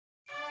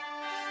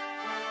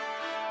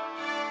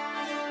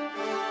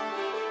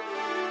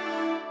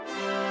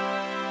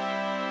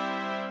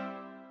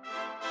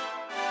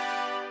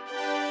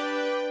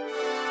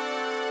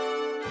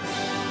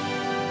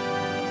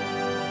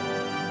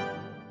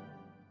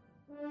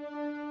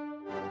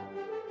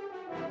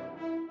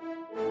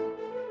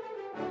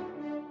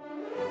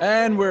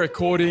And we're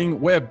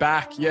recording. We're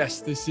back.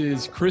 Yes, this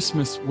is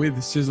Christmas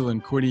with Sizzle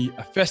and Quinny,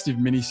 a festive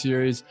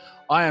mini-series.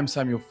 I am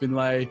Samuel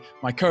Finlay.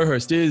 My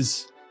co-host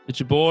is... It's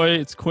your boy.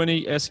 It's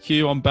Quinny SQ.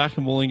 I'm back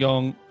in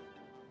Wollongong.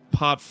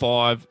 Part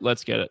 5.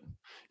 Let's get it.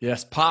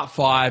 Yes, part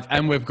 5.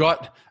 And we've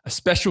got a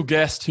special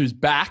guest who's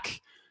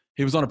back.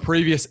 He was on a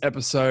previous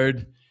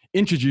episode.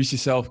 Introduce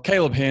yourself.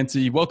 Caleb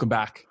Hansey. Welcome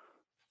back.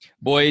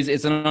 Boys,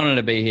 it's an honor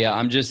to be here.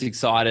 I'm just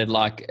excited.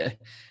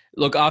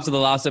 Look, after the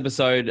last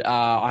episode,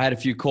 I had a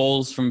few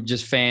calls from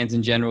just fans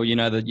in general. You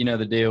know the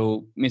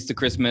deal. Mr.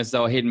 Christmas, they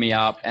were hitting me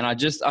up, and I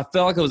felt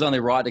like it was only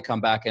right to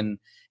come back and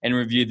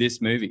review this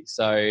movie.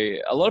 So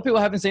a lot of people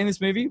haven't seen this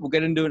movie. We'll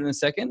get into it in a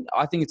second.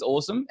 I think it's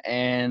awesome,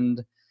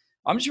 and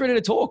I'm just ready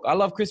to talk. I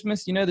love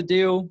Christmas. You know the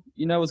deal.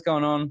 You know what's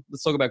going on.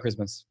 Let's talk about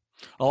Christmas.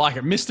 I like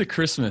it, Mr.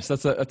 Christmas.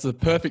 That's a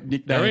perfect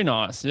nickname. Very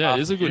nice. Yeah, it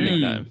is a good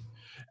nickname.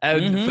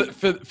 And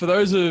for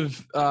those of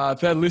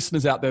for our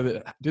listeners out there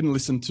that didn't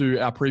listen to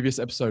our previous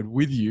episode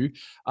with you, do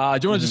you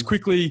want to just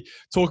quickly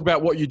talk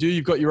about what you do?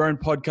 You've got your own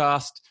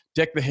podcast,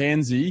 Deck the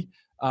Hansey,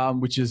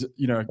 which is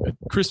a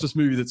Christmas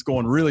movie that's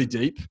gone really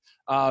deep.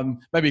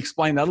 Maybe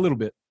explain that a little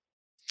bit.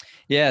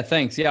 Yeah,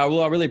 thanks. Yeah,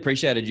 well, I really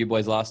appreciated you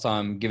boys last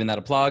time giving that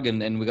a plug,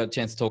 and we got a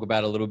chance to talk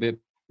about it a little bit.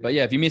 But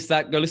yeah, if you missed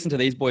that, go listen to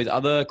these boys'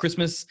 other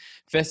Christmas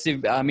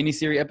festive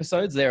mini-series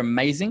episodes. They're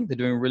amazing. They're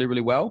doing really, really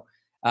well.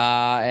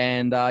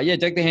 Deck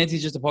the Hansey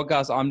is just a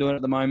podcast I'm doing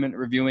at the moment,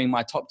 reviewing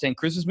my top 10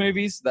 Christmas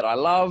movies that I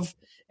love.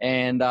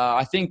 And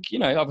I think,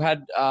 I've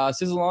had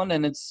Sizzle on,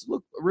 and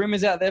look,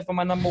 rumors out there for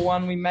my number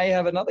one. We may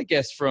have another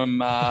guest from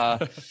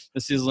the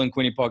Sizzle and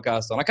Quinny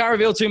podcast on. I can't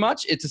reveal too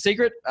much. It's a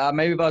secret.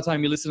 Maybe by the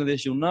time you listen to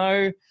this, you'll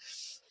know.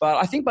 But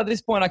I think by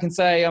this point I can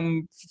say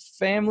I'm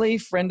family,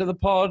 friend of the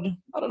pod.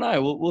 I don't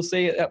know. We'll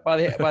see by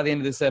the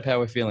end of this how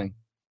we're feeling.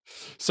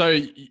 So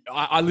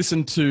I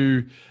listened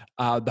to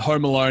the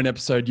Home Alone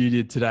episode you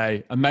did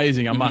today.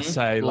 Amazing, I must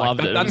say.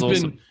 Loved it.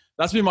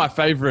 That's been my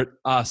favorite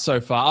so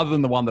far, other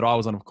than the one that I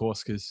was on, of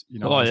course, because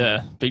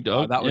big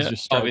dog. That was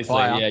just straight obviously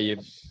fire.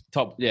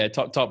 Top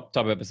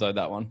episode,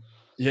 that one.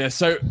 Yeah.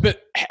 So,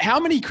 but how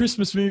many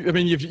Christmas movies? I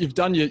mean, you've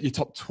done your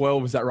top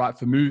 12, is that right,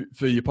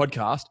 for your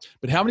podcast?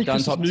 But how many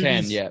Christmas top movies?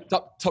 10, yeah.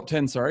 Top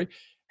 10. Sorry.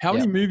 How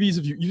many movies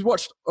have you've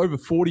watched? Over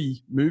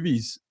 40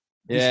 movies.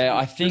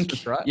 I think.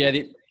 Christmas, right?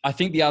 Yeah. I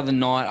think the other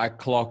night I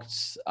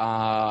clocked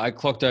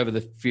over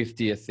the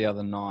 50th the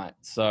other night.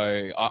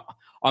 So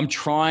I'm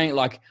trying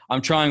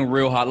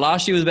real hard.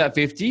 Last year was about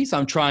 50, so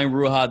I'm trying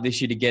real hard this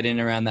year to get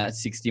in around that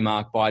 60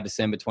 mark by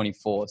December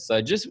 24th.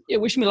 So just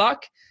wish me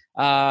luck.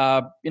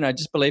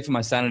 Just believe for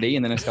my sanity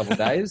in the next couple of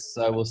days.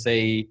 So we'll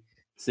see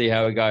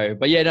how we go.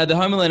 But the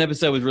Home Alone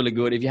episode was really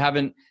good. If you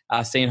haven't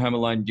seen Home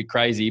Alone, you're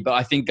crazy. But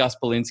I think Gus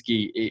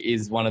Polinski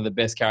is one of the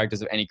best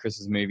characters of any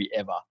Christmas movie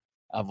ever.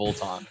 Of all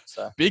time.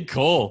 So big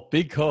call.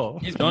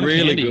 He's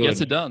really good.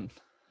 Gets it done.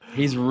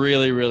 He's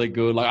really, really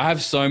good. Like, I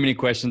have so many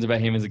questions about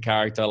him as a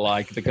character,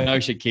 like the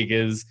Kenosha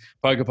Kickers,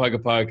 Poker,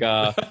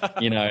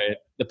 the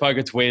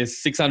Poker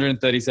Twist,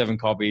 637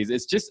 copies.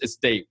 It's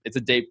deep. It's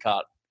a deep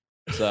cut.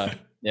 So,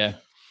 yeah.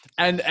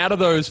 And out of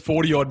those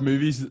 40 odd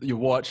movies that you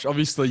watch,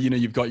 obviously,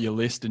 you've got your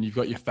list and you've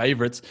got your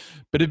favorites,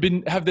 but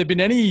have there been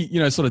any,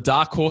 sort of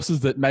dark horses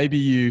that maybe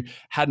you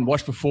hadn't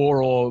watched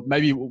before, or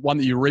maybe one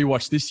that you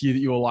rewatched this year that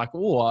you were like,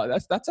 oh,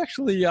 that's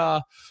actually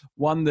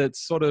one that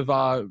sort of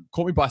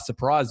caught me by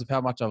surprise of how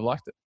much I've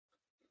liked it?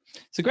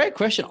 It's a great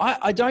question.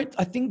 I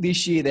think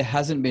this year there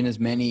hasn't been as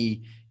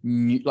many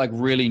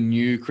really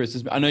new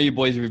Christmas. I know you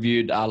boys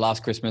reviewed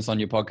Last Christmas on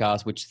your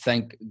podcast, which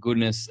thank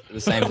goodness the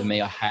same to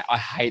me. I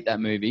hate that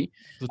movie.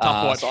 It's a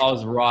tough watch. So I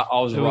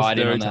was right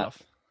in on that.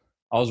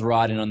 I was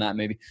right in on that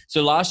movie.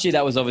 So last year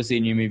that was obviously a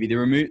new movie.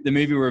 The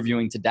movie we're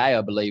reviewing today,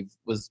 I believe,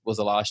 was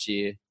a last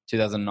year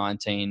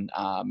 2019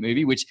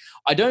 movie, which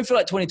I don't feel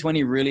like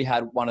 2020 really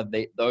had one of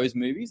those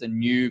movies, a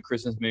new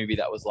Christmas movie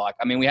that was like.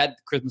 I mean, we had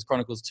Christmas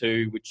Chronicles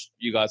 2, which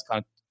you guys kind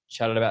of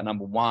chatted about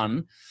number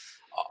 1.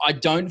 I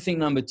don't think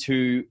number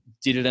 2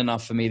 did it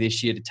enough for me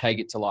this year to take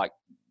it to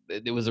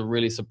it was a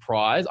really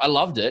surprise. I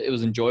loved it. It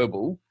was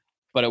enjoyable,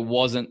 but it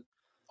wasn't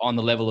on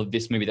the level of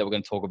this movie that we're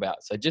going to talk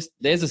about. So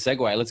there's a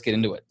segue. Let's get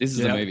into it. This is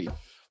the movie.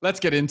 Let's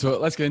get into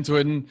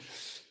it. And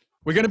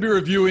we're going to be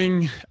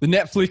reviewing the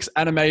Netflix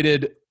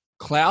animated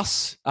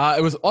Klaus.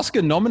 It was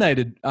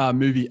Oscar-nominated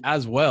movie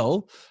as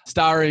well,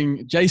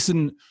 starring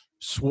Jason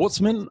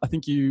Schwartzman. I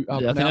think you.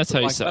 I think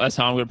that's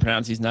how I'm going to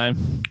pronounce his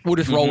name. We'll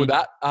just roll with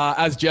that.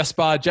 As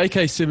Jesper,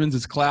 J.K. Simmons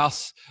as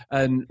Klaus,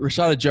 and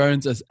Rashada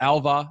Jones as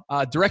Alva.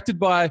 Directed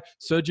by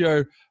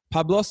Sergio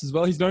Pablos as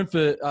well. He's known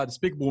for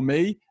Despicable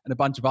Me and a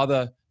bunch of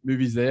other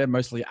movies there,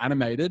 mostly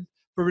animated.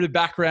 For a bit of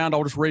background,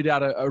 I'll just read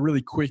out a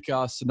really quick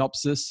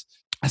synopsis.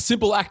 A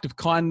simple act of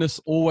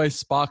kindness always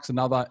sparks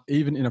another,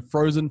 even in a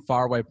frozen,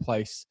 faraway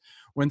place.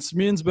 When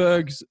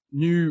Smearsburg's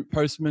new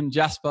postman,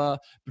 Jasper,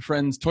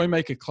 befriends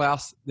toymaker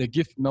Klaus, their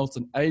gift melts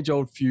an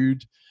age-old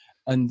feud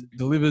and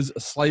delivers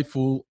a sleigh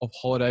full of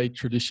holiday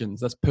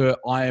traditions. That's per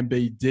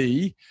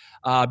IMDb.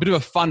 A bit of a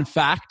fun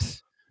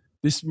fact.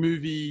 This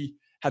movie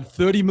had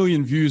 30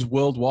 million views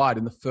worldwide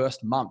in the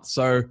first month.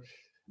 So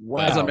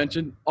Wow. As I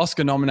mentioned,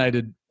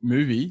 Oscar-nominated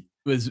movie,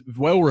 was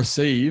well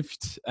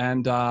received,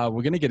 and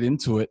we're going to get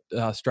into it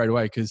straight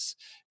away because,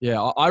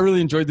 I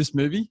really enjoyed this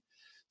movie.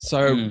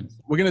 So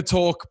we're going to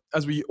talk,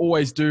 as we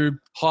always do,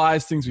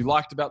 highs, things we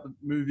liked about the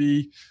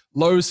movie,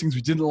 lows, things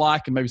we didn't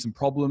like, and maybe some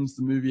problems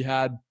the movie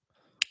had.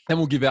 Then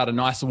we'll give out a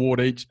nice award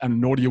each and a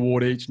naughty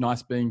award each,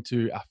 nice being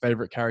to our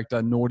favorite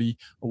character, naughty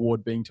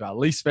award being to our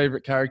least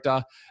favorite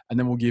character. And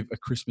then we'll give a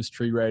Christmas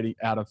tree rating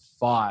out of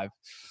 5.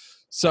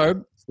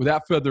 So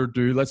without further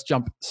ado, let's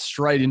jump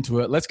straight into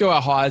it. Let's go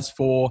our highs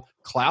for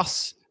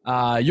Klaus.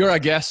 You're our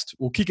guest.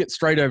 We'll kick it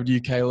straight over to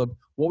you, Caleb.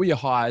 What were your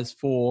highs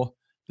for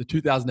the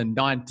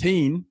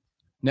 2019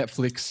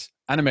 Netflix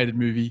animated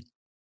movie,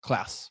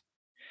 Klaus?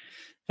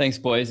 Thanks,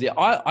 boys. Yeah,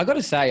 I got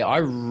to say, I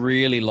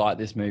really like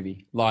this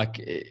movie.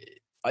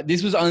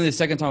 This was only the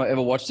second time I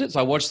ever watched it. So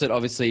I watched it,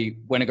 obviously,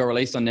 when it got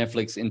released on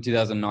Netflix in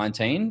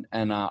 2019.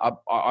 And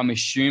I'm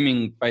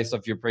assuming, based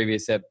off your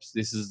previous eps,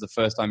 this is the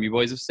first time you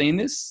boys have seen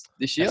this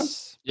year?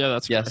 Yes. Yeah,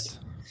 that's correct.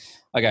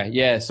 Okay,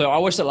 yeah. So I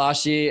watched it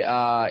last year.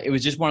 It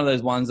was just one of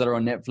those ones that are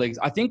on Netflix.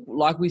 I think,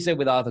 like we said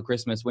with Arthur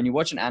Christmas, when you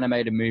watch an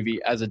animated movie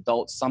as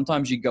adults,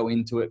 sometimes you go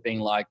into it being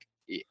like,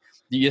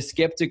 you're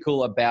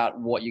skeptical about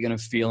what you're going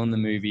to feel in the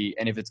movie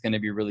and if it's going to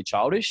be really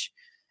childish.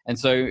 And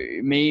so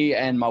me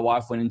and my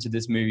wife went into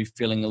this movie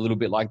feeling a little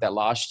bit like that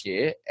last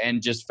year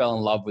and just fell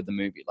in love with the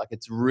movie. Like,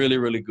 it's really,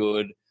 really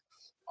good.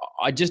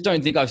 I just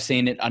don't think I've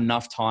seen it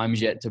enough times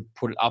yet to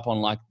put it up on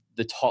like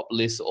the top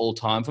list all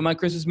time for my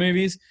Christmas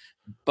movies.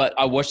 But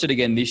I watched it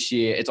again this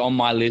year. It's on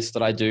my list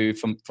that I do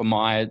for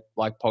my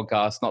like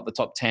podcast, not the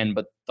top 10,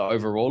 but the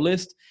overall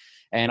list.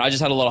 And I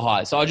just had a lot of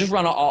highs. So I'll just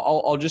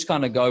I'll just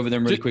kind of go over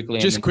them really quickly.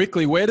 Just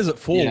quickly, where does it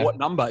fall? Yeah. What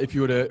number, if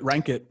you were to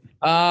rank it?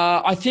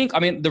 I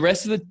mean, the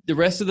rest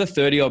of the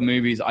 30 odd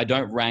movies, I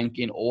don't rank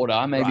in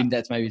order. Maybe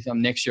that's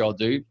some next year I'll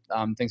do.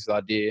 Thanks for the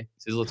idea.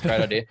 Sizzle, it's a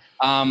great idea.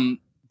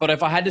 But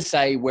if I had to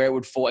say where it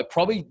would fall, it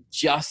probably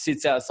just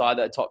sits outside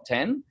that top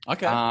 10.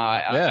 Okay.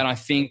 And I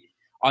think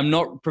I'm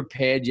not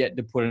prepared yet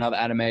to put another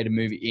animated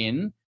movie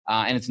in.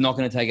 And it's not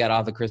going to take out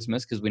Arthur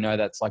Christmas because we know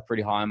that's like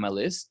pretty high on my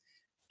list.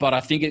 But I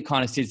think it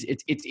kind of sits.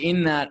 It's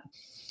in that,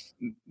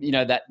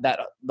 that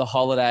the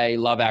holiday,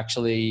 Love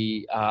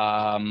Actually,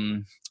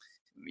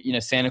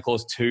 Santa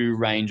Claus 2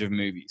 range of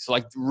movies. So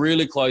like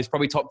really close,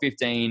 probably top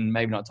 15,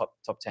 maybe not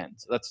top 10.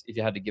 So that's if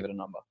you had to give it a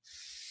number.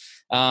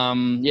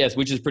 Yes,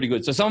 which is pretty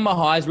good. So some of my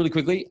highs really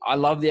quickly. I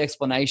love the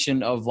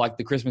explanation of like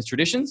the Christmas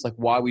traditions, like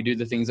why we do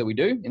the things that we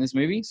do in this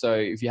movie. So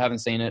if you haven't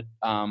seen it,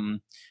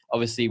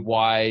 obviously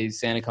why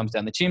Santa comes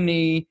down the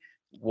chimney,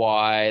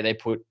 why they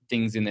put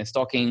things in their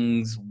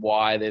stockings,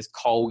 why there's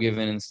coal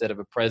given instead of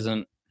a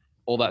present,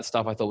 all that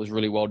stuff I thought was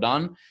really well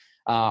done.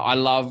 I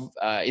love,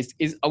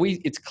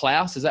 it's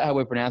Klaus? Is that how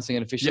we're pronouncing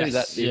it officially?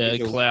 Yes. Is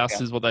that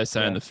Klaus is what they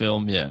say in the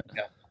film. Yeah.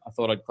 Okay. I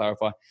thought I'd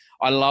clarify.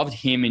 I loved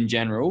him in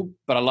general,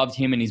 but I loved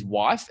him and his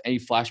wife. Any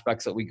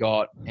flashbacks that we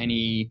got,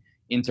 any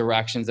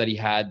interactions that he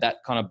had, that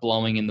kind of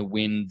blowing in the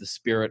wind, the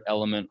spirit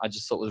element, I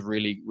just thought was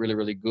really, really,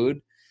 really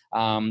good.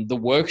 The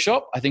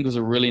workshop, I think, was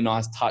a really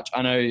nice touch.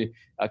 I know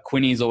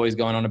Quinny's always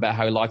going on about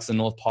how he likes the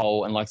North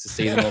Pole and likes to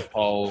see the North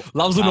Pole.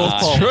 Loves the North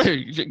Pole.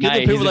 True. Get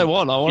the people they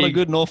want. I want a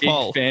good North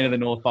Pole. Fan of the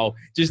North Pole.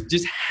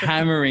 Just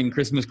hammering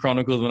Christmas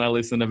Chronicles when I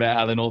listened about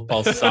how the North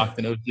Pole sucked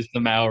and it was just the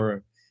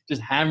mailroom.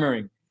 Just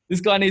hammering. This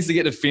guy needs to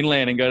get to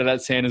Finland and go to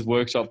that Santa's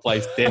workshop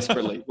place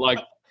desperately.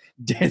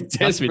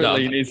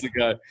 Desperately he needs to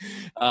go.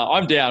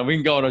 I'm down. We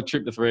can go on a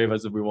trip, the three of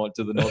us, if we want,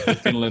 to the north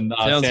of Finland.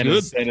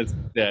 Sounds good.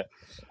 Yeah.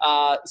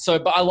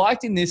 But I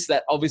liked in this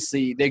that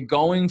obviously they're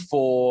going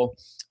for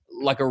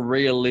like a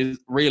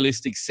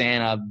realistic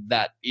Santa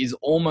that is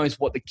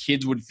almost what the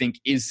kids would think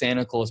is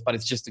Santa Claus, but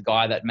it's just a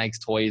guy that makes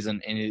toys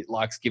and he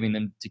likes giving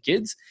them to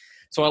kids.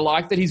 So I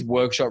like that his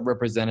workshop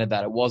represented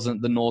that. It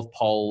wasn't the North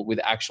Pole with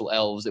actual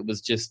elves. It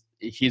was just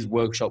his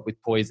workshop with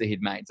toys that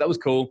he'd made. So that was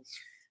cool.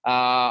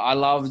 I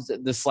loved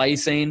the sleigh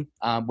scene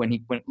when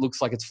it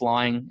looks like it's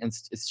flying and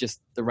it's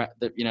just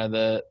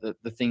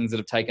the things that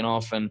have taken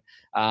off. And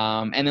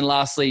then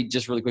lastly,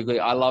 just really quickly,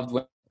 I loved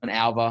when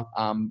Alva,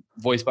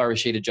 voiced by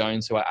Rashida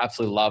Jones, who I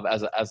absolutely love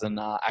as an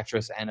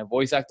actress and a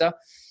voice actor.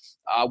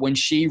 When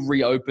she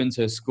reopens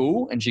her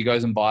school and she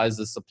goes and buys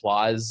the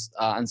supplies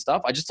and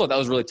stuff, I just thought that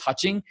was really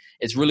touching.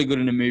 It's really good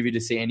in a movie to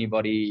see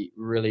anybody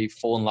really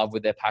fall in love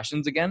with their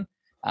passions again.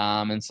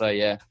 And so,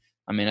 yeah,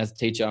 I mean, as a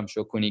teacher, I'm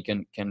sure Quinny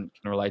can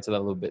relate to that a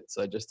little bit.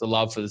 So just the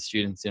love for the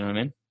students, you know what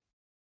I mean?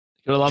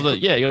 You gotta love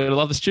you gotta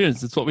love the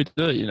students. That's what we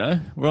do, you know.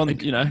 We're on,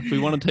 we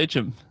want to teach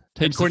them.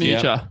 Teach the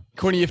future. Yeah.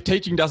 Quinny, if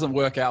teaching doesn't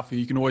work out for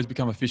you, you can always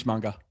become a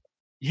fishmonger.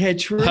 Yeah,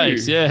 true.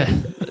 Thanks, yeah.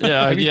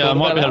 I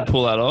might be able to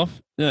pull that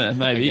off. Yeah,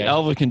 maybe. Okay.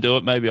 Alva can do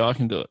it. Maybe I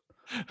can do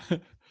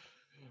it.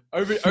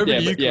 over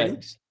to you, Quinny.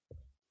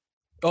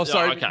 Oh,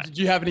 sorry. Okay. Did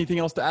you have anything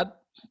else to add,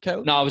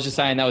 Caleb? No, I was just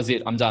saying that was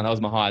it. I'm done. That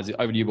was my highs.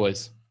 Over to you,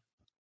 boys.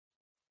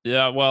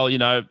 Yeah, well,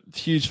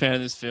 huge fan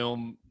of this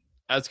film.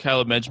 As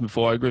Caleb mentioned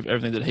before, I agree with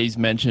everything that he's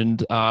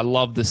mentioned. I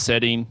love the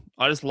setting.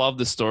 I just love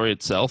the story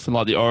itself and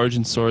like the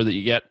origin story that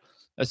you get,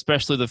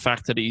 especially the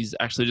fact that he's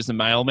actually just a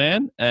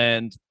mailman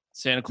and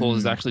Santa Claus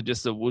is actually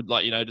just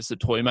just a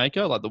toy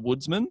maker, like the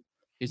woodsman.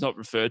 He's not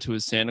referred to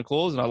as Santa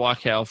Claus. And I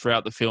like how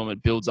throughout the film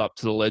it builds up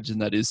to the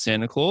legend that is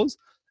Santa Claus.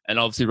 And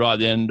obviously right at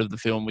the end of the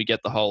film, we get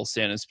the whole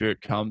Santa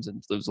spirit comes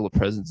and delivers all the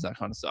presents and that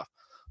kind of stuff.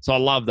 So I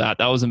love that.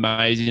 That was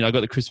amazing. I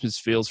got the Christmas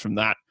feels from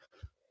that.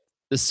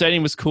 The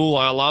setting was cool.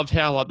 I loved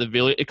how like the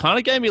village, it kind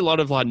of gave me a lot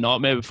of like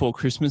Nightmare Before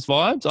Christmas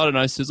vibes. I don't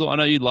know, Sizzle. I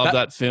know you love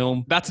that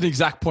film. That's an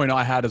exact point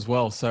I had as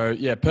well. So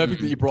yeah,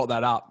 perfect that you brought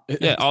that up.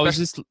 Yeah,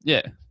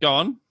 go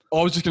on.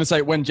 I was just going to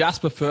say, when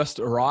Jasper first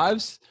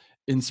arrives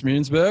in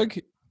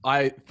Smearensburg,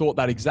 I thought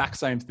that exact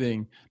same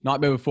thing.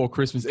 Nightmare Before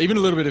Christmas, even a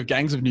little bit of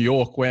Gangs of New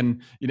York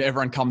when,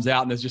 everyone comes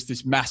out and there's just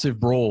this massive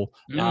brawl.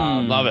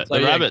 Love it. So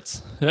the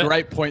rabbits. Yeah.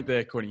 Great point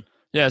there, Quinny.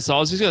 Yeah, so I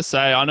was just going to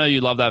say, I know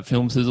you love that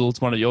film, Sizzle. It's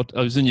it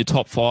was in your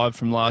top 5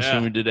 from last year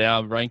when we did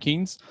our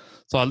rankings.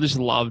 So I just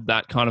loved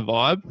that kind of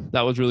vibe.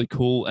 That was really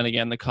cool. And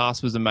again, the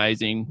cast was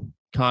amazing.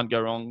 Can't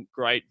go wrong.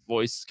 Great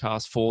voice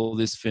cast for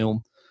this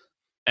film.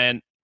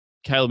 And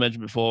Caleb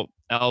mentioned before,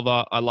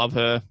 Alva, I love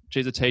her.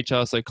 She's a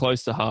teacher, so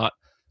close to heart.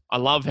 I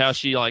love how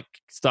she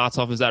starts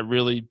off as that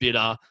really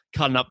bitter,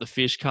 cutting up the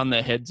fish, cutting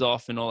their heads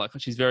off and all that.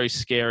 She's very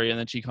scary, and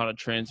then she kind of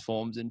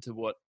transforms into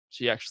what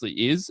she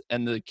actually is.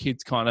 And the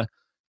kids kind of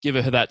give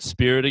her that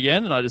spirit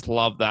again, and I just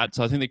love that.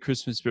 So I think the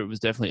Christmas spirit was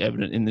definitely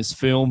evident in this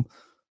film.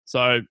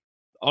 So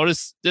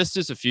there's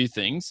just a few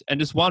things. And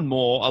just one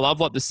more. I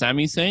love the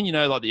Sammy scene,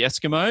 like the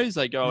Eskimos,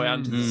 they go out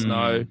into the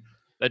snow,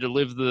 they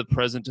deliver the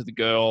present to the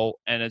girl,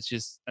 and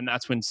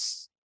that's when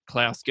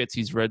Klaus gets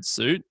his red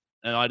suit.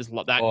 And I just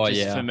love that.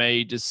 For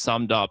me, just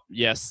summed up.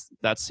 Yes,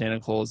 that's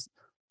Santa Claus.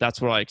 That's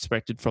what I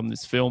expected from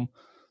this film.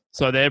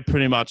 So they're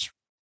pretty much,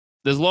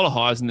 there's a lot of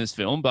highs in this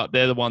film, but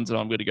they're the ones that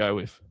I'm going to go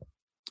with.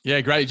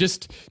 Yeah, great.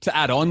 Just to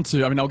add on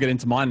to, I'll get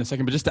into mine in a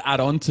second, but just to add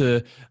on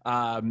to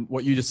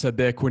what you just said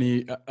there,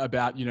 Quinny,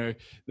 about,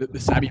 the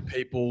Sami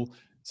people.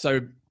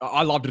 So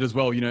I loved it as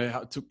well,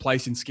 how it took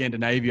place in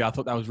Scandinavia. I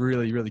thought that was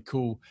really, really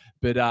cool.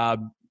 But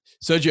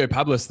Sergio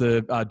Pablos,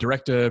 the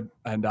director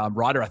and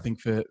writer, I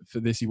think for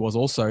this, he was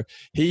also.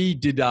 He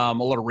did a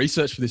lot of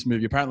research for this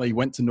movie. Apparently, he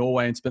went to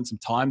Norway and spent some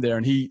time there,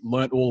 and he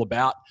learnt all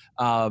about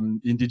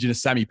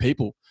indigenous Sami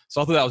people.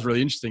 So I thought that was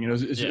really interesting,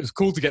 and it was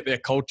cool to get their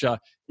culture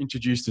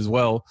introduced as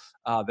well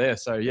there.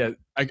 So yeah,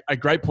 a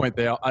great point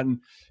there. And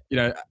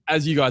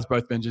as you guys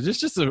both mentioned, it's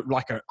just a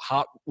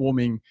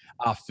heartwarming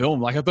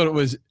film. I thought it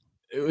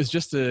was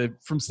just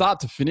from start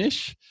to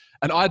finish,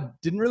 and I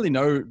didn't really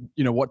know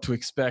what to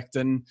expect.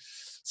 And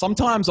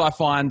sometimes I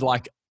find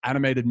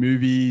animated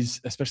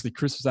movies, especially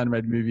Christmas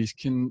animated movies,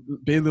 can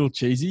be a little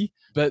cheesy,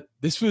 but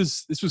this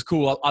was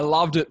cool. I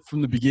loved it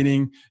from the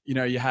beginning.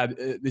 You had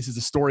this is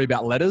a story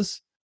about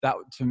letters. That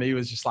for me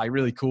was just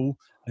really cool,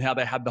 and how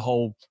they had the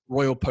whole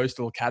Royal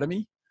Postal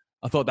Academy.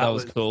 I thought that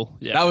was cool.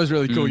 Yeah, that was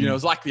really cool. It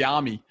was like the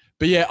army.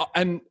 But yeah,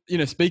 and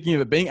speaking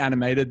of it being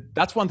animated,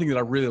 that's one thing that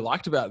I really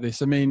liked about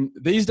this.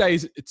 These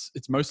days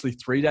it's mostly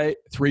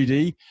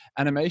 3D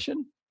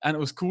animation. And it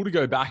was cool to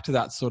go back to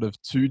that sort of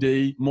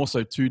 2D, more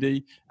so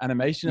 2D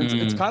animation.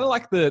 It's kind of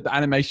like the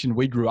animation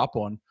we grew up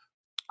on.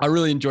 I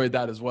really enjoyed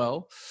that as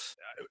well.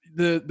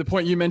 The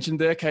point you mentioned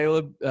there,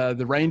 Caleb,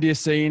 the reindeer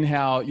scene,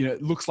 how,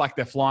 it looks like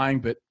they're flying,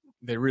 but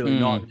they're really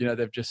not.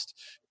 They've just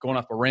gone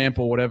up a ramp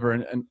or whatever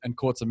and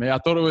caught some air. I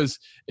thought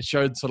it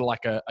showed sort of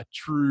a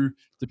true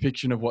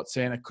depiction of what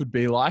Santa could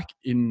be like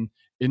in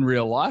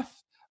real life.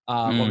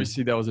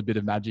 Obviously, there was a bit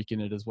of magic in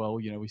it as well.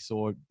 We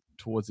saw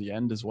towards the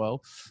end as well,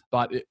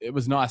 but it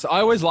was nice. I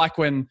always like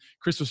when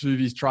Christmas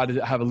movies try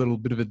to have a little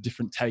bit of a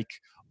different take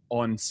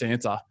on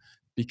Santa,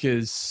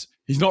 because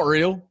he's not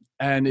real.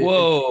 And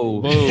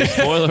whoa,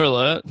 spoiler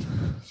alert.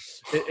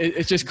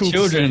 It's just cool.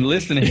 Children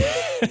listening.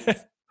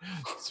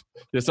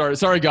 Yeah,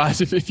 sorry guys,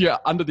 if you're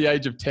under the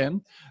age of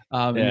 10,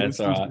 it's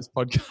all right. to this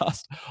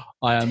podcast,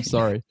 I am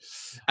sorry.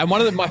 And one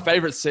of my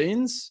favorite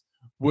scenes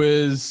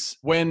was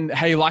when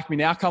 "Hey Like Me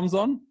Now" comes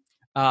on.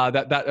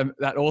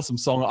 That awesome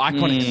song,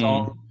 iconic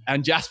song,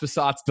 and Jasper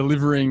starts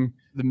delivering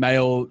the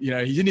mail.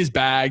 He's in his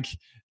bag.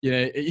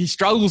 He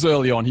struggles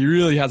early on. He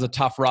really has a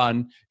tough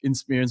run in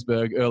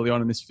Smearensburg early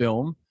on in this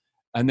film,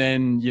 and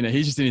then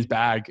he's just in his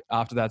bag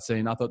after that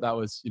scene. I thought that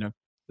was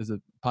there's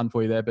a pun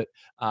for you there, but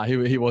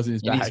he was in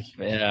his bag.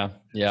 Yeah.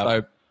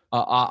 So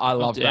I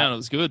loved that. It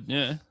was good.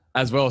 Yeah,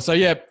 as well. So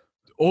yeah,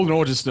 all in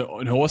all, just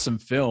an awesome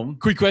film.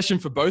 Quick question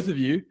for both of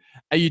you: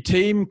 are you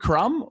Team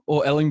Crumb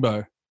or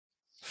Ellingbo?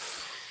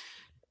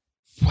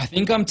 I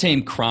think I'm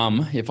Team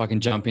Crumb, if I can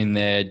jump in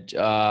there,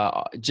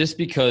 just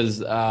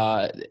because is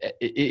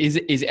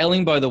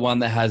Ellingbo the one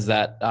that has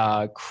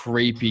that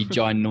creepy,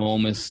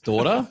 ginormous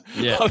daughter?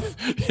 Yeah.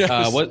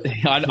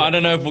 I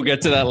don't know if we'll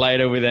get to that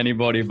later with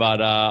anybody, but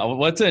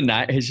what's her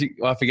name?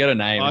 I forget her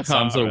name. It's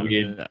some sort of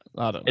weird.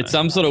 I don't know. It's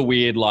some sort of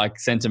weird,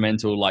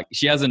 sentimental.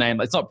 She has a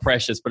name. It's not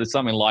Precious, but it's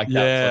something like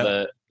that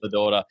for the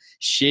daughter.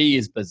 She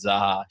is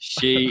bizarre.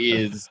 She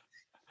is.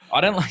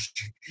 I don't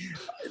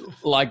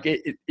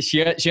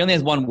she only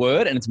has one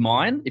word, and it's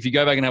mine. If you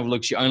go back and have a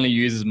look, she only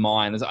uses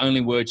mine. There's the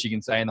only word she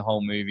can say in the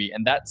whole movie.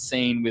 And that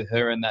scene with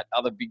her and that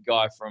other big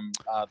guy from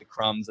the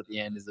Crumbs at the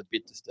end is a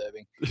bit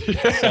disturbing.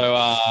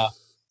 So,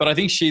 but I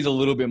think she's a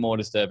little bit more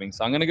disturbing.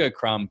 So I'm going to go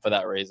Crumb for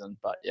that reason.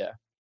 But yeah.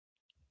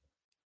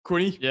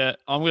 Quinny? Yeah,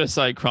 I'm going to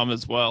say Crumb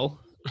as well.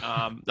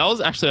 That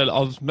was actually, I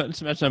was meant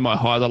to mention in my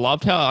highs. I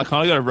loved how I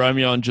kind of got a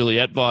Romeo and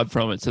Juliet vibe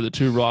from it. So the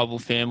two rival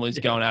families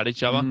going at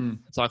each other.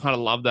 So I kind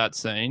of love that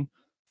scene.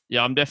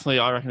 Yeah,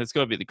 I reckon it's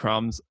got to be the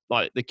Crumbs.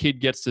 Like the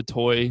kid gets the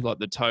toy, like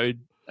the toad,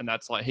 and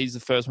that's like, he's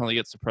the first one that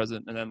gets the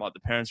present. And then like the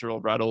parents are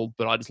all rattled,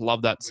 but I just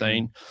love that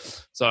scene.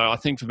 So I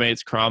think for me,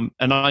 it's Crumb.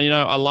 And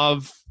I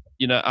love,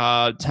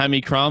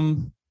 Tammy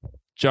Crumb,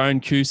 Joan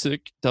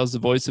Cusack does the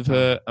voice of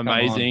her.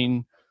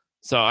 Amazing.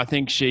 So I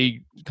think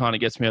she kind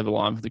of gets me over the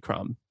line for the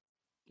Crumb.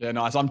 Yeah,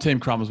 nice. I'm Team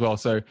Crumb as well.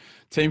 So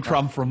Team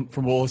Crumb from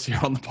Wallace here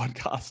on the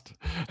podcast.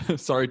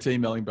 Sorry,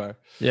 Team Mellingbo.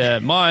 Yeah,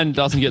 mine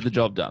doesn't get the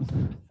job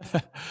done.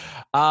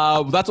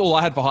 Well, that's all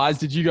I had for highs.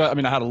 Did you go? I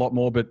mean, I had a lot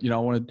more, but I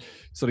wanted to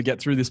sort of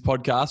get through this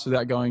podcast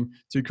without going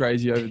too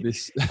crazy over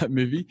this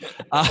movie.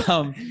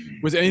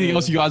 Was there anything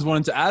else you guys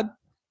wanted to add?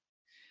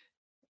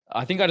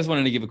 I think I just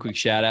wanted to give a quick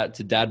shout out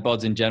to dad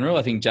bods in general.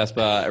 I think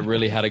Jasper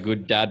really had a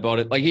good dad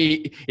bod. Like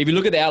if you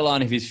look at the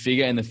outline of his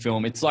figure in the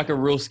film, it's like a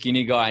real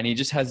skinny guy, and he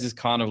just has this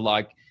kind of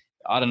like,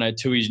 I don't know,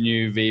 Tui's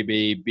new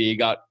VB beer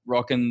gut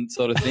rocking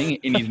sort of thing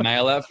in his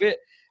male outfit.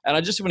 And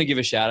I just want to give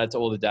a shout out to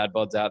all the dad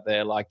bods out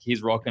there. Like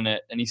he's rocking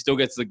it, and he still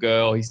gets the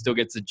girl, he still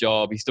gets the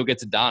job, he still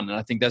gets it done. And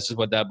I think that's just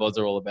what dad bods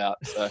are all about.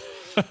 So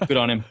good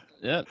on him.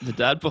 Yeah, the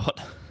dad bod.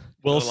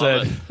 Well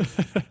said.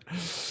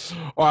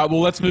 All right,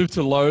 well, let's move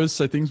to lows.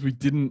 So things we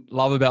didn't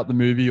love about the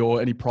movie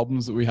or any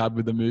problems that we had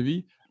with the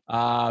movie.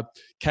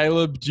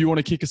 Caleb, do you want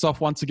to kick us off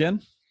once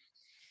again?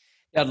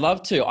 Yeah, I'd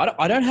love to.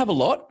 I don't have a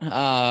lot,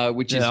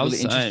 which is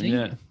really interesting.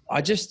 Yeah.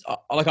 I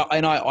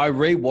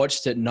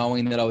rewatched it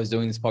knowing that I was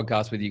doing this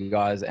podcast with you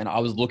guys, and I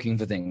was looking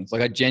for things.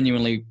 Like I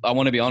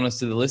want to be honest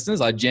to the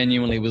listeners, I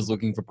genuinely was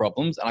looking for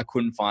problems, and I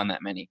couldn't find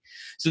that many.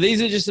 So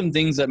these are just some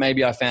things that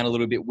maybe I found a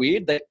little bit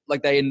weird. That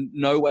they in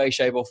no way,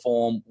 shape, or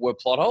form were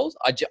plot holes.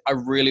 I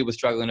really was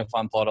struggling to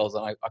find plot holes,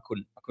 and I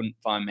couldn't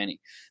find many.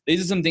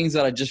 These are some things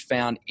that I just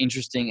found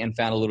interesting and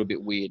found a little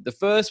bit weird. The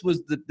first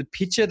was the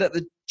picture that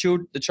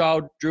the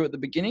child drew at the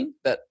beginning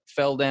that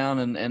fell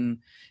down, and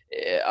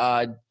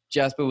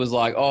Jasper was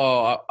like,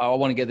 "Oh, I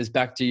want to get this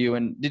back to you."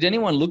 And did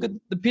anyone look at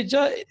the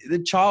picture? The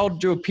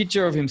child drew a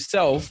picture of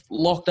himself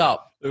locked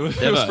up. It was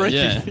freaky.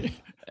 Yeah. It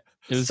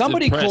was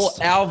Somebody depressed.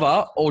 call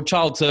Alva or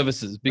Child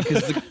Services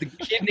because the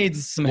kid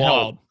needs some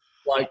help.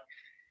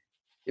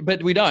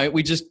 But we don't.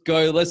 We just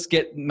go, let's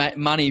get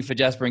money for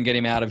Jasper and get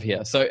him out of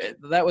here. So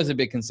that was a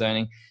bit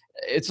concerning.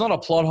 It's not a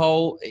plot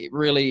hole.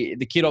 Really,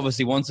 the kid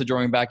obviously wants the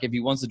drawing back. If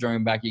he wants the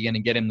drawing back, you're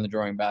going to get him the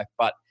drawing back.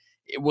 But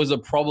it was a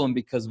problem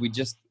because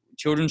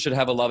children should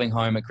have a loving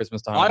home at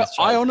Christmas time.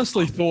 I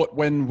honestly thought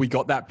when we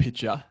got that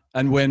picture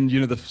and when,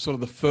 the sort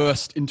of the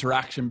first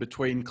interaction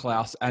between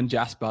Klaus and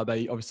Jasper,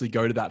 they obviously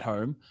go to that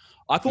home.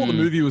 I thought the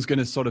movie was going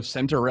to sort of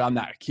center around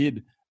that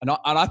kid. And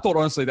I thought,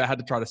 honestly, they had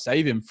to try to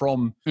save him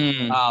from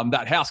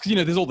that house.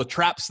 Because, there's all the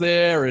traps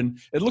there. And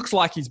it looks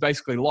like he's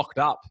basically locked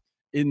up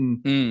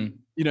in,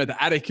 the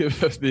attic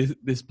of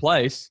this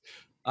place.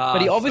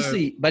 But he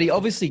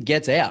obviously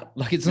gets out.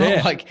 Like it's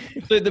not like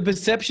the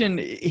perception.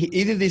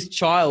 Either this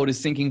child is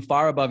thinking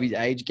far above his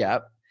age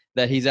gap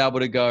that he's able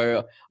to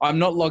go, I'm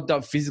not locked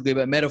up physically,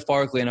 but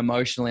metaphorically and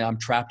emotionally, I'm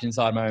trapped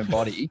inside my own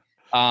body.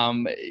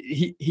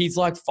 He's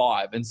like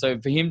 5, and so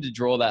for him to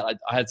draw that,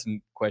 I had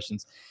some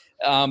questions.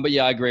 But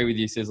yeah, I agree with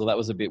you, Sizzle. That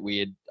was a bit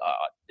weird.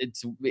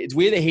 It's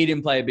weird that he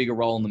didn't play a bigger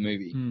role in the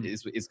movie.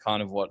 Is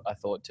kind of what I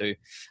thought too.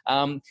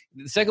 The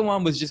second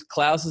one was just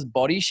Klaus's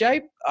body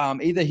shape.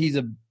 Either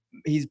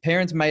his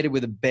parents mated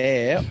with a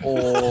bear,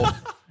 or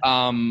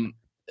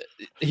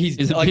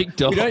he's a big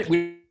dog.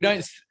 We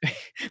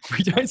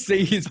don't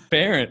see his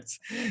parents.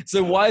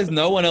 So why is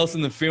no one else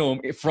in the film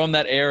from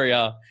that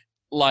area?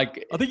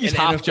 Like I think he's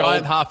half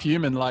giant, half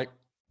human. Like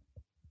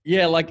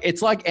yeah, like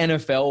it's like an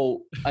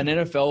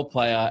NFL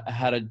player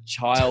had a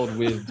child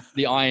with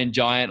the Iron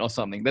Giant or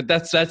something.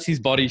 That's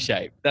his body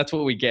shape. That's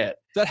what we get.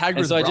 Is that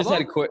Hagrid's brother? I just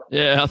had a quick.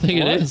 Yeah, I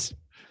think it is.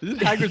 Is it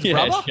Hagrid's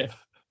brother?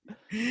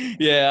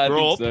 Yeah, I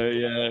think so.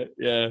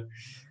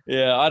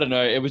 Yeah. I don't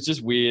know. It was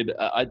just weird.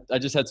 I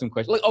just had some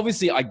questions. Like,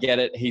 obviously, I get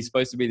it. He's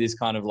supposed to be this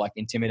kind of like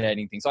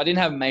intimidating thing. So I didn't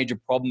have major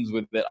problems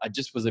with it. I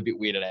just was a bit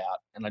weirded out,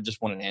 and I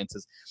just wanted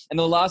answers. And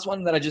the last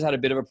one that I just had a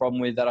bit of a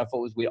problem with that I thought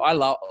was weird. I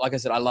love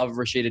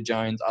Rashida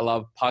Jones. I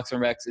love Parks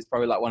and Rec. It's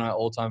probably like one of my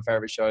all-time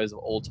favorite shows of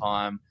all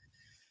time.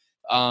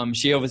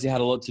 She obviously had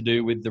a lot to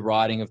do with the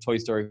writing of Toy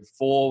Story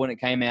 4 when it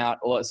came out,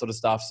 all that sort of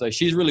stuff. So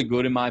she's really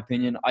good in my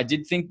opinion. I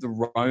did think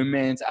the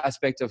romance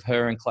aspect of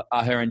her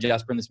and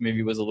Jasper in this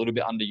movie was a little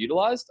bit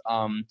underutilized,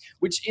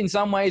 which in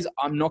some ways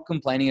I'm not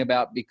complaining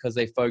about because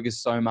they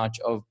focus so much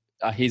of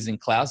his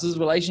and Klaus's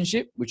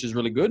relationship, which is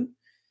really good.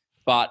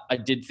 But I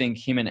did think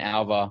him and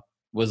Alva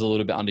was a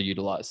little bit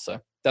underutilized. So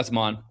that's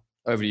mine.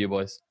 Over to you,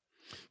 boys.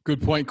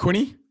 Good point.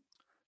 Quinny?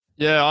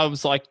 Yeah, I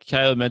was like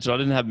Caleb mentioned, I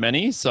didn't have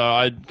many, so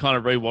I kind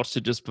of rewatched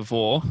it just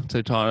before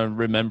to kind of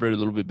remember it a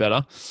little bit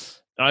better.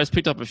 And I just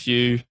picked up a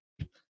few,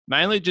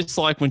 mainly just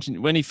like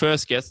when he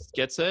first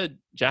gets there,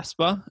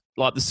 Jasper.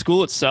 Like the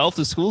school itself,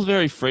 the school's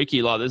very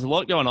freaky. Like there's a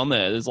lot going on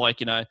there. There's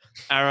like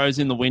arrows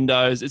in the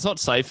windows. It's not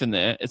safe in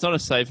there. It's not a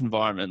safe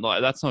environment.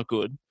 Like that's not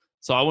good.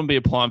 So I wouldn't be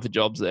applying for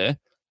jobs there.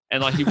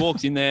 And like he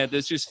walks in there,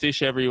 there's just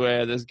fish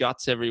everywhere. There's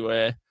guts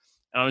everywhere.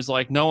 And I was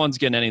like, no one's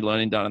getting any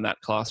learning done in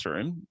that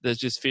classroom. There's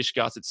just fish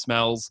guts. It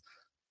smells.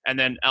 And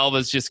then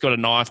Alva's just got a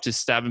knife,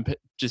 just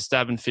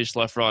stabbing fish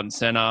left, right, and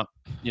center.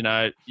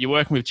 You're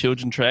working with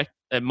children, Trek.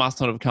 It must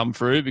not have come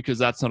through because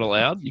that's not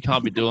allowed. You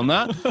can't be doing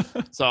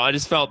that. So I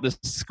just felt the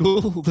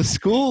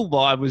school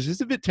vibe was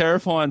just a bit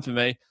terrifying for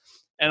me.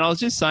 And I was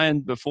just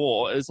saying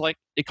before, it's like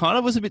it kind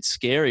of was a bit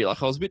scary. Like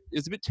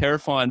it's a bit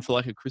terrifying for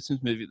like a Christmas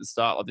movie at the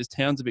start. Like this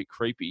town's a bit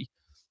creepy.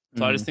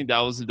 So I just think that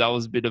was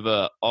a bit of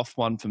a off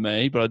one for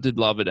me, but I did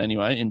love it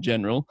anyway in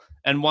general.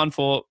 And one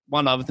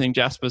other thing,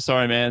 Jasper,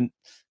 sorry man,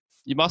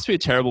 you must be a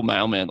terrible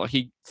mailman. Like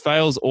he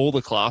fails all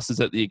the classes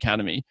at the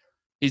academy.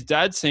 His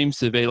dad seems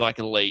to be like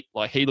elite.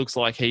 Like he looks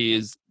like he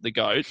is the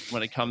GOAT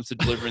when it comes to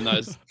delivering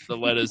the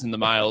letters in the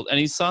mail. And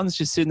his son's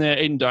just sitting there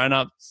eating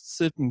donuts,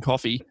 sipping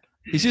coffee.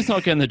 He's just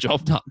not getting the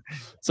job done.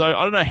 So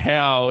I don't know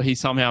how he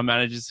somehow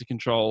manages to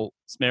control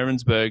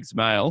Smearensburg's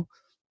mail.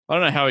 I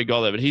don't know how he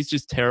got there, but he's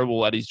just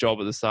terrible at his job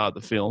at the start of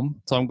the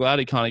film. So I'm glad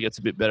he kind of gets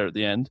a bit better at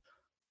the end.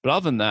 But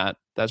other than that,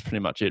 that's pretty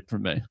much it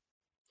from me.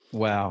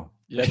 Wow.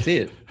 That's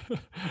it.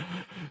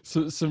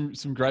 So some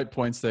great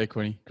points there,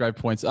 Quinny. Great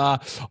points. I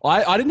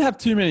didn't have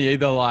too many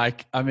either.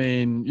 Like, I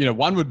mean,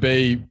 one would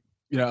be,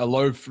 a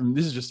low from,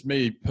 this is just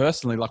me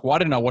personally. Like, why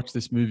didn't I watch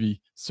this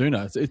movie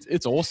sooner?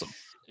 It's awesome.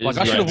 Like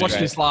I should have watched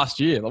this last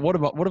year. Like,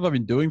 what have I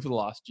been doing for the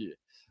last year?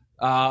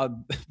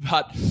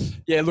 But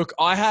yeah, look,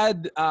 I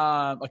had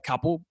a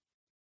couple.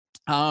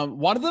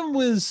 One of them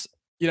was,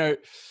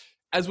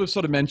 as we've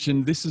sort of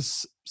mentioned, this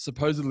is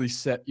supposedly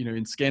set,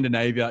 in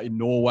Scandinavia, in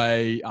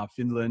Norway,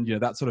 Finland,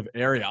 that sort of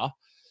area.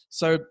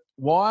 So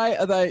why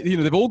are they,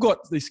 they've all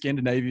got these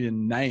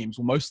Scandinavian names,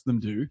 or most of them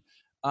do.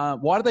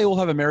 Why do they all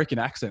have American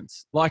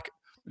accents? Like,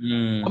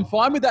 I'm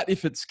fine with that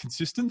if it's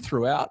consistent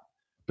throughout,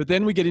 but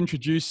then we get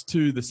introduced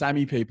to the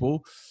Sami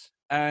people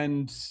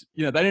and,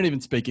 they don't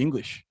even speak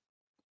English.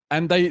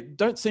 And they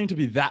don't seem to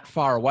be that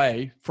far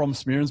away from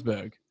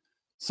Smearensburg.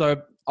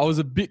 So I was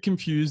a bit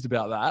confused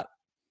about that.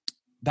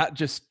 That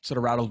just sort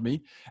of rattled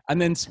me. And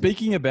then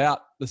speaking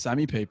about the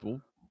Sami people,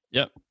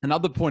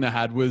 another point I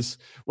had was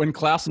when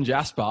Klaus and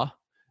Jasper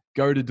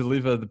go to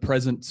deliver the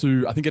present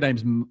to, I think her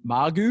name's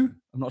Margu.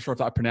 I'm not sure if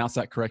I pronounced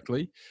that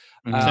correctly.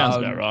 Sounds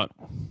about right.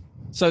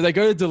 So they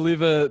go to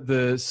deliver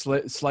the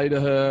sleigh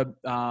to her,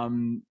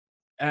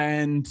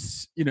 and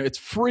it's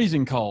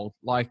freezing cold.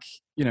 Like,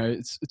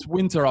 it's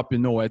winter up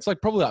in Norway. It's like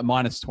probably like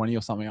minus 20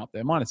 or something up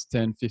there, minus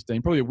 10,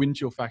 15, probably a wind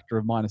chill factor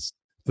of minus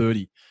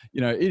 30.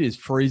 It is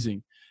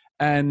freezing.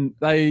 And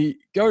they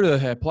go to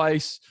her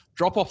place,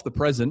 drop off the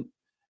present,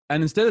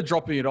 and instead of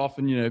dropping it off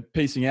and,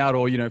 piecing out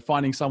or,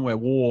 finding somewhere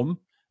warm,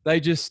 they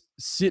just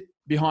sit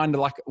behind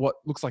like what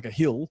looks like a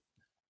hill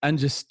and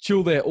just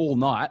chill there all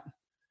night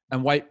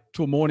and wait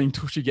till morning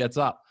till she gets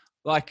up.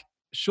 Like,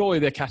 surely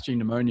they're catching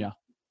pneumonia.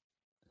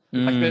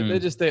 Like they're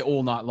just there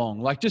all night long.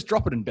 Like, just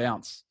drop it and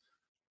bounce.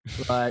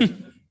 Like,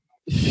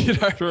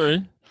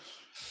 True.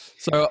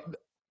 So,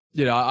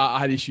 I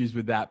had issues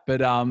with that. But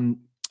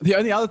the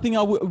only other thing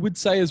I would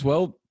say as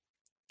well,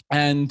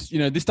 and,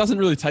 this doesn't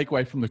really take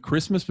away from the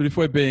Christmas, but if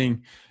we're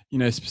being,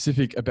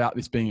 specific about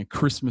this being a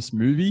Christmas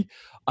movie,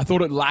 I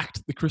thought it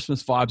lacked the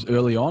Christmas vibes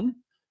early on.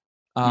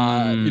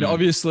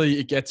 Obviously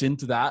it gets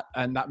into that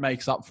and that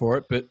makes up for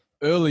it. But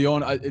early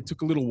on, it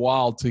took a little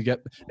while to get,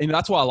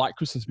 that's why I like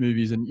Christmas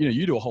movies. And,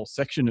 you do a whole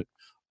section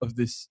of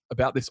this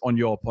about this on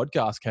your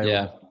podcast,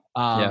 Caleb.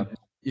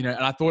 And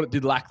I thought it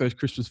did lack those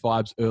Christmas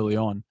vibes early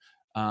on.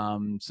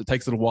 So it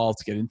takes a little while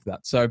to get into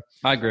that. So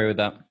I agree with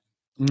that.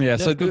 Yeah,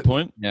 so good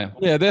point. Yeah,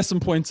 there's some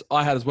points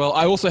I had as well.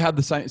 I also had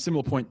the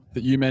similar point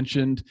that you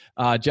mentioned,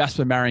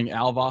 Jasper marrying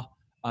Alva,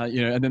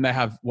 and then they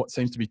have what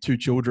seems to be 2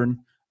 children.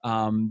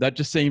 That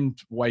just seemed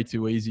way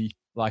too easy.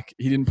 Like,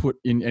 he didn't put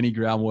in any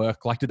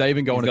groundwork. Like, did they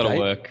even go on a date?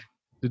 Work.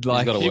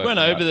 He went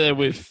over there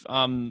with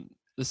the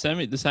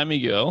Sami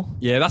girl.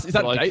 Yeah, is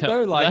that a date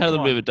though? Like, they had a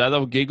little bit of a date. They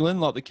were giggling.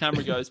 Like, the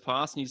camera goes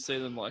past and you see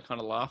them like kind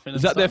of laughing.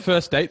 Is that their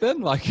first date then?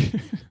 Like,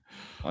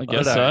 I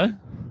guess so.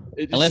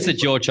 Unless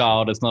it's your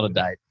child, it's not a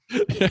date.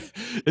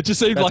 It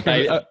just seemed like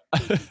that's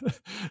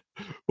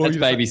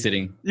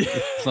babysitting. Yeah.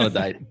 It's not a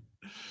date.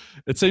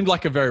 It seemed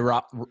like a very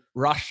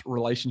rush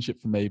relationship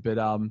for me, but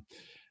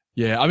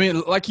yeah. I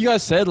mean, like you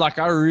guys said, like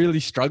I really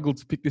struggled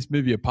to pick this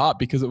movie apart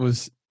because it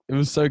was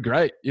so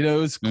great. It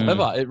was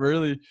clever. It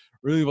really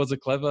was a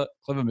clever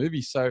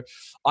movie. So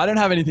I don't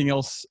have anything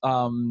else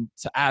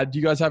to add. Do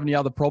you guys have any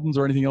other problems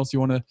or anything else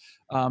you want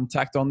to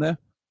tacked on there?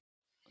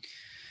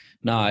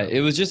 No, it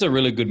was just a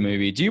really good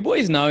movie. Do you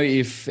boys know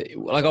if,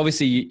 like,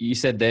 obviously you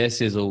said there,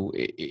 Sizzle,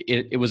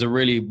 it was a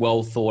really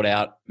well thought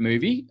out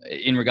movie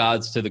in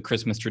regards to the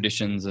Christmas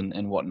traditions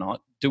and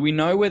whatnot. Do we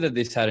know whether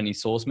this had any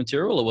source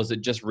material, or was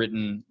it just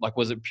written, like,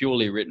 was it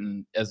purely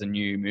written as a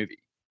new movie?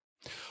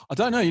 I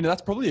don't know. You know,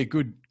 that's probably a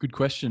good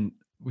question.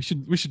 We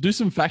should do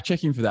some fact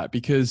checking for that,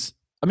 because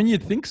I mean,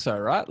 you'd think so,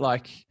 right?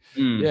 Like,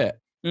 yeah.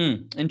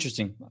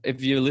 Interesting.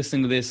 If you're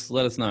listening to this,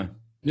 let us know.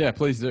 Yeah,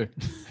 please do.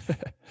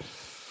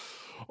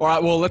 All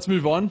right, well, let's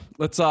move on.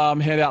 Let's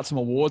hand out some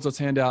awards. Let's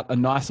hand out a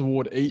nice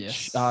award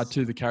each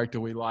to the character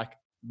we liked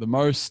the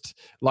most,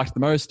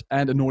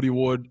 and a naughty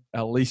award,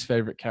 our least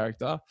favorite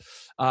character.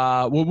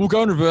 We'll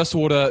go in reverse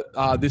order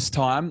this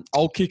time.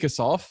 I'll kick us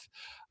off.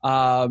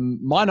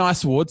 My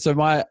nice award, so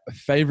my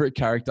favorite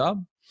character,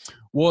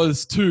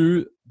 was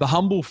to the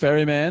humble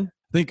ferryman.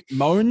 I think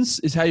Moans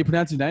is how you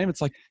pronounce his name.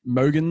 It's like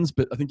Mogans,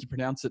 but I think you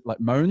pronounce it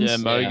like Moans. Yeah,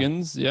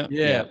 Mogans.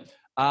 Yeah.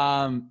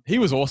 He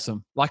was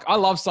awesome. Like, I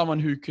love someone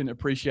who can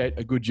appreciate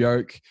a good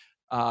joke.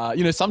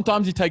 You know,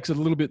 sometimes he takes it a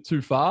little bit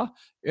too far.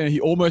 You know, he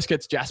almost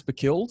gets Jasper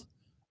killed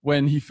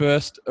when he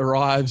first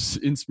arrives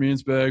in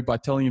Smearensburg by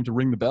telling him to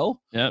ring the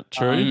bell. Yeah,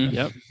 true.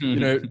 You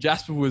know,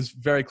 Jasper was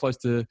very close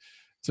to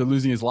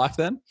losing his life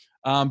then.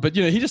 But,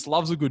 you know, he just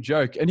loves a good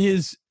joke. And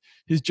his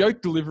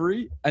joke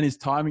delivery and his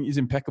timing is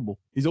impeccable.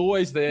 He's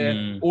always there,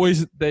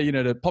 you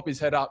know, to pop his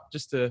head up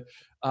just to,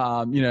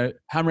 you know,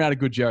 hammer out a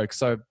good joke.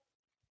 So,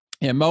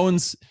 yeah,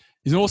 Moens,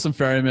 he's an awesome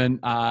ferryman,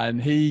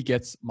 and he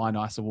gets my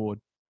nice award.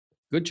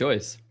 Good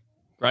choice.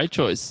 Great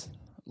choice.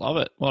 Love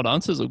it. Well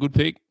done, Sizzle. Good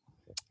pick.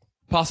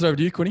 Pass it over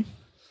to you, Quinny.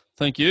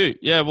 Thank you.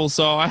 Yeah, well,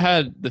 so I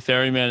had the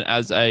ferryman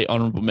as a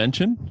honourable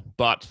mention,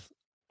 but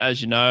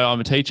as you know, I'm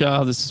a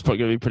teacher. This is probably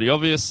going to be pretty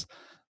obvious.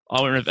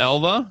 I went with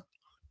Elva.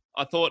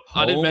 I thought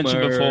I did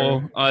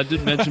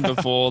mention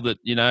before that,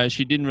 you know,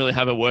 she didn't really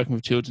have a working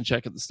with children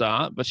check at the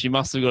start, but she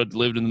must have got it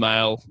delivered in the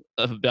mail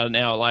about an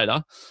hour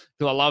later,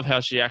 because I love how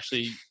she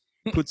actually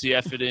puts the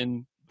effort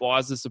in,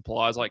 buys the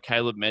supplies like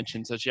Caleb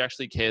mentioned. So she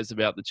actually cares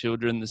about the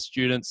children, the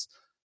students.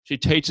 She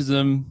teaches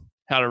them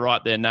how to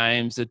write their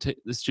names. The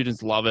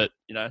students love it,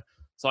 you know.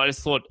 So I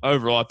just thought,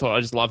 overall, I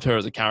just loved her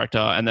as a character.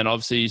 And then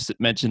obviously you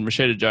mentioned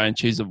Rashida Jones.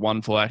 She's a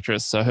wonderful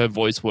actress. So her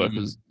voice work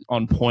was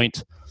on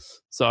point.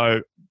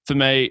 So for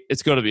me,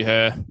 it's got to be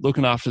her,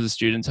 looking after the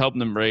students, helping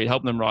them read,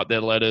 helping them write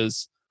their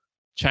letters,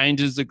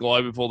 changes the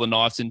globe with all the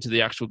knives into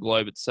the actual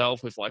globe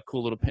itself with like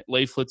cool little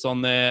leaflets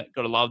on there.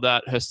 Got to love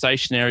that. Her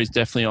stationery is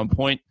definitely on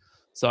point.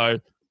 So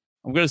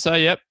I'm going to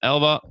say, yep,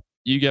 Elva,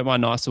 you get my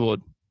nice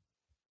award.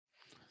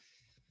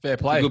 Fair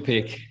play. It's a good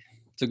pick.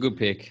 It's a good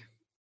pick.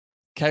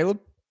 Caleb?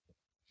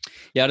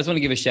 Yeah, I just want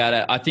to give a shout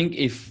out. I think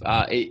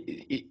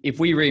if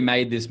we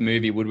remade this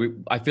movie,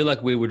 I feel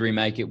like we would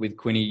remake it with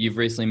Quinny. You've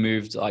recently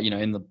moved, you know,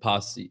 in the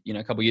past, you know,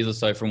 a couple of years or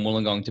so from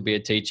Wollongong to be a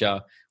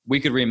teacher. We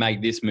could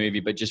remake this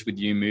movie, but just with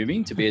you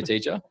moving to be a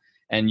teacher,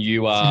 and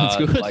you are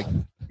like,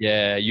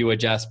 yeah, you are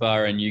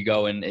Jasper, and you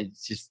go, and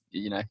it's just,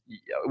 you know,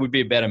 it would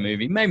be a better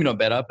movie. Maybe not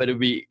better, but it would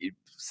be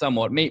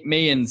somewhat.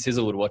 Me and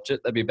Sizzle would watch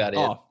it. That'd be about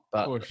it.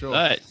 But for sure.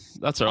 Hey,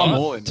 that's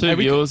all right. Two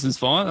viewers is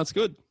fine. That's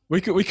good. We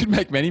could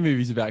make many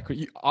movies about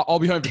Quinny. I'll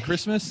be home for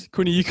Christmas.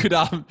 Quinny, you could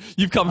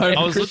you've come home.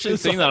 I was literally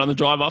seeing that on the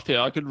drive up here.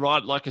 I could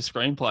write like a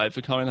screenplay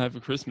for coming home for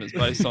Christmas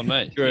based on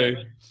me. True.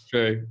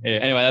 Yeah.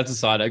 Anyway, that's a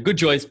side note. Good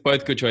choice.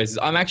 Both good choices.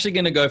 I'm actually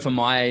going to go for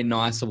my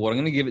nice award. I'm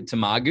going to give it to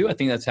Margu. I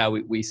think that's how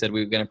we said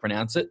we were going to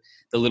pronounce it.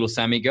 The little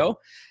Sammy girl.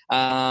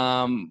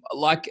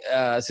 Like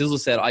Sizzle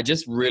said, I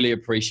just really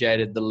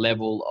appreciated the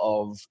level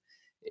of,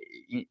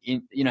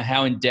 you know,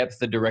 how in depth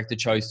the director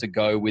chose to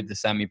go with the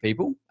Sami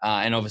people,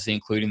 and obviously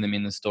including them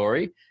in the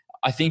story.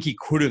 I think he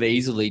could have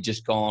easily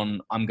just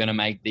gone, I'm going to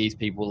make these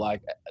people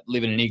like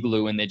live in an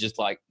igloo and they're just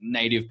like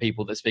native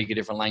people that speak a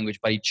different language,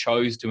 but he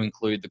chose to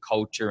include the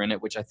culture in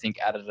it, which I think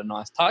added a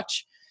nice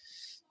touch.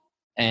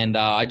 And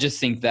I just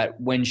think that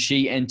when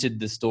she entered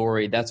the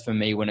story, that's for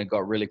me when it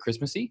got really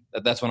Christmassy.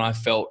 That's when I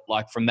felt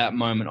like from that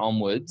moment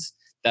onwards,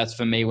 that's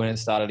for me when it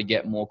started to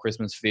get more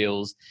Christmas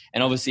feels.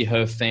 And obviously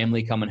her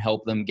family come and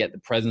help them get the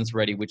presents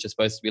ready, which is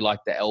supposed to be like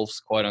the elves,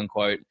 quote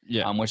unquote,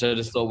 which I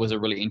just thought was a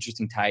really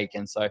interesting take.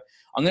 And so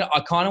I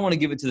kind of want to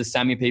give it to the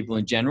Sami people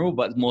in general,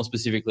 but more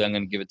specifically, I'm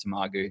going to give it to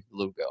Margu, the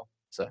little girl.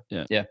 So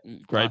yeah.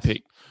 Great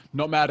pick.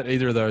 Not mad at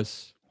either of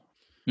those.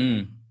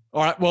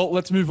 All right, well,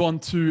 let's move on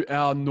to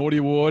our naughty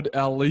award,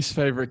 our least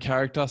favorite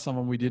character,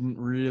 someone we didn't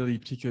really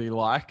particularly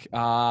like.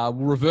 We'll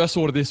reverse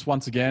order this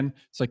once again.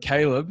 So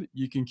Caleb,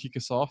 you can kick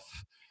us off.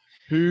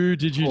 Who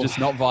did you just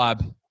not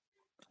vibe?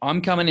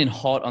 I'm coming in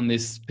hot on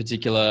this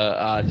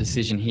particular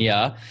decision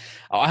here.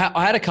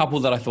 I had a couple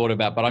that I thought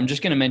about, but I'm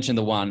just going to mention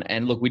the one.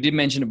 And look, we did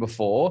mention it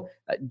before.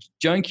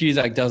 Joan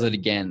Cusack does it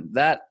again.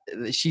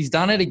 She's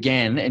done it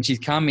again, and she's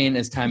come in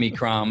as Tammy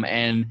Crumb.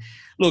 And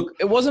look,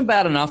 it wasn't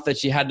bad enough that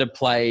she had to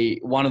play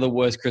one of the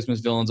worst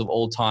Christmas villains of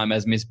all time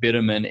as Miss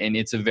Bitterman in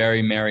It's a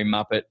Very Merry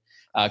Muppet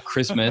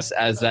Christmas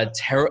as that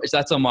terror.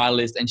 That's on my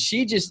list, and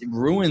she just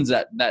ruins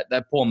that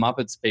poor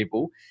Muppets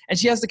people. And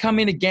she has to come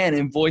in again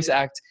and voice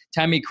act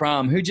Tammy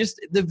Crumb, who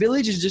the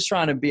village is just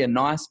trying to be a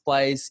nice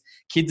place.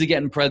 Kids are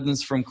getting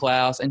presents from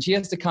Klaus, and she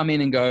has to come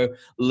in and go,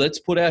 let's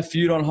put our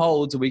feud on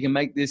hold so we can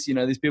make this,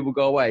 these people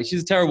go away.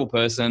 She's a terrible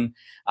person.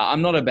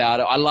 I'm not about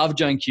it. I love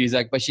Joan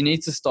Cusack, but she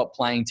needs to stop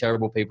playing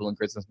terrible people in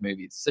Christmas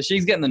movies. So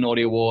she's getting the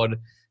naughty award.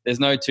 There's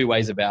no two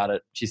ways about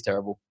it. She's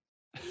terrible.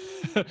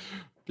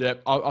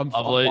 Yep, I'm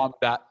fine with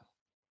that.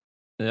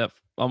 Yep,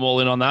 I'm all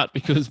in on that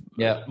because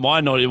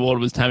my naughty award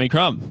was Tammy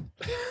Crumb.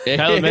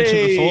 Caleb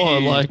mentioned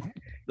before,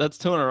 that's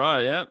 2 in a row,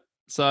 yeah.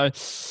 So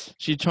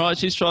she tries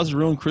to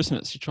ruin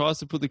Christmas. She tries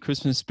to put the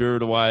Christmas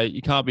spirit away.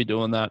 You can't be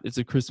doing that. It's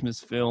a Christmas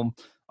film.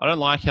 I don't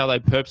like how they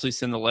purposely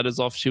send the letters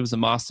off. She was the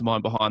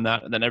mastermind behind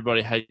that, and then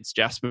everybody hates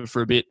Jasper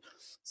for a bit.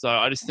 So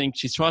I just think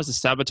she tries to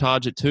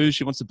sabotage it too.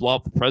 She wants to blow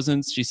up the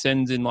presents. She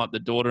sends in the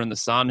daughter and the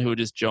son who are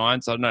just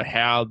giants. I don't know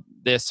how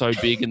they're so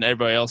big and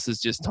everybody else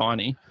is just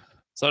tiny.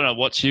 So I don't know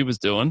what she was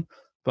doing,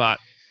 but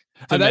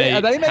are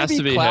they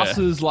maybe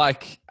Klaus's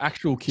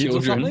actual kids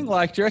or something?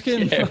 Do you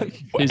reckon? Yeah.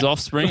 His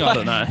offspring? I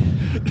don't know.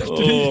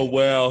 Oh,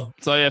 wow.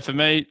 So yeah, for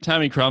me,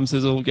 Tammy Crumb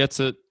Sizzle gets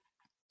it.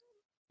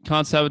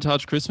 Can't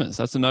sabotage Christmas.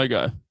 That's a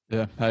no-go.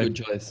 Yeah. Hey, good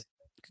choice.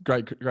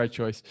 Great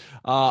choice.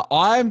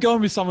 I'm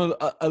going with someone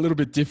a little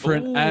bit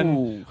different. Ooh.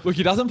 And look,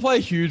 he doesn't play a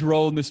huge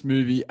role in this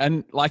movie.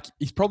 And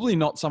he's probably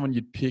not someone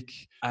you'd pick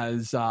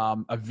as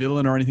a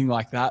villain or anything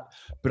like that.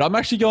 But I'm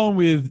actually going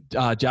with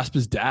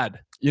Jasper's dad.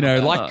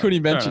 Like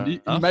Cooney mentioned,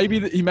 he may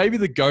be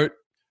the GOAT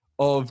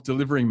of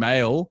delivering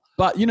mail.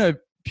 But,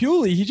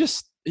 purely he's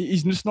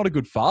just not a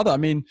good father. I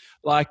mean,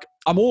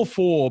 I'm all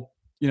for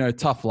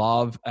tough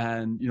love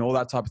and, all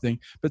that type of thing.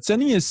 But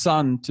sending his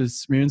son to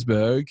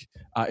Smearensburg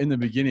in the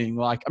beginning,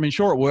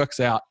 sure, it works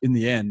out in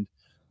the end,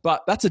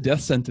 but that's a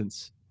death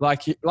sentence. I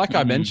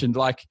mentioned,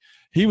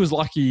 he was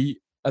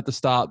lucky at the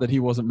start that he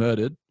wasn't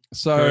murdered.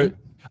 So,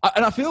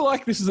 and I feel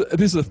like this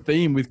is a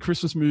theme with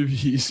Christmas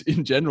movies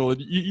in general.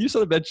 And you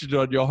sort of mentioned it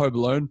on your Home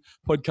Alone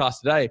podcast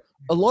today.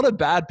 A lot of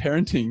bad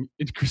parenting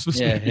in Christmas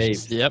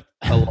movies. Heaps. Yep.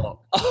 A lot.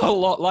 A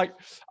lot.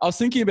 I was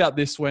thinking about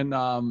this when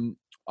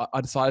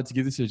I decided to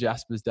give this to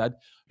Jasper's dad.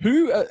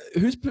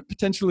 Who's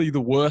potentially the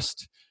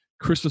worst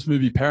Christmas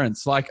movie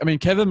parents?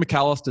 Kevin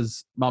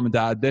McAllister's mum and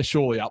dad, they're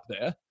surely up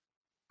there.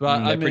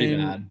 But they're pretty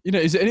bad.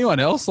 Is there anyone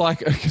else are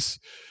they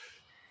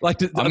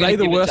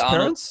the worst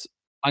parents?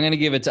 I'm going to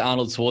give it to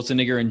Arnold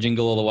Schwarzenegger and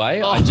Jingle All the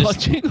Way.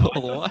 Jingle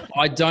All the Way.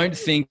 I don't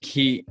think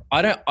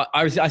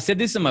I said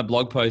this in my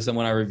blog post and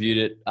when I reviewed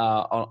it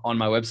on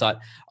my website.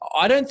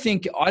 I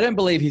don't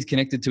believe he's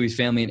connected to his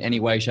family in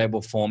any way, shape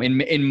or form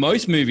in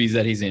most movies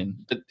that he's in,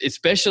 but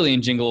especially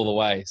in Jingle All the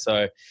Way.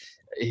 So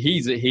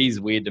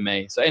he's weird to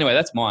me. So anyway,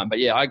 that's mine. But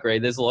yeah, I agree.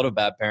 There's a lot of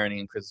bad parenting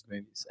in Christmas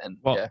movies. And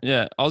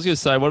yeah. I was going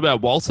to say, what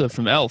about Walter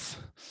from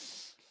Elf?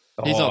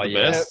 He's not the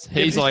best.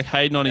 He's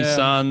hating on his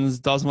sons,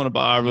 doesn't want to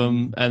bar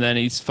them, and then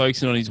he's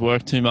focusing on his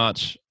work too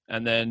much.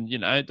 And then,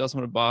 doesn't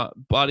want to bar,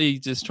 but he's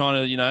just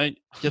trying to,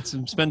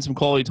 spend some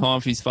quality time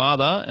with his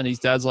father. And his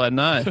dad's like,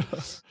 no,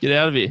 get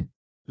out of here.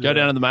 Go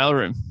down to the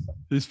mailroom.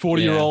 His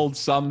 40-year-old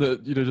son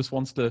that, just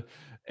wants to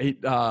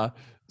eat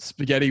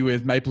spaghetti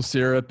with maple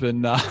syrup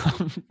and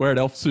wear an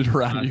elf suit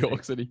around New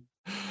York City.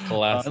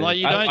 Classic.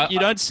 You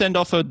don't send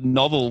off a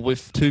novel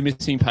with 2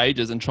 missing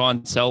pages and try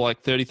and sell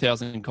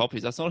 30,000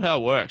 copies. That's not how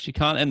it works. You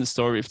can't end the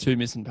story with 2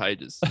 missing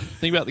pages.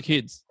 Think about the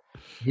kids.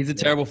 He's a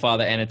terrible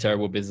father and a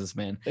terrible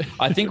businessman.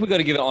 I think we've got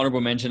to give an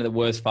honorable mention to the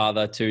worst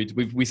father too.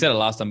 We said it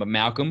last time, but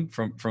Malcolm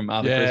from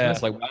Father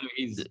Christmas.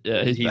 He's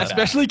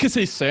especially because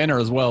he's Santa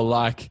as well.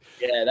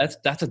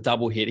 That's a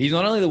double hit. He's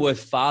not only the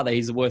worst father,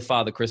 he's the worst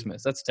Father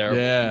Christmas. That's terrible.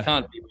 Yeah. You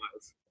can't be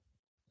worse.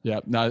 Yeah,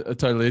 no,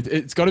 totally.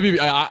 It's got to be.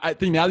 I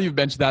think now that you've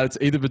mentioned that, it's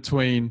either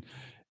between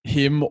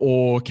him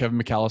or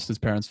Kevin McAllister's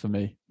parents for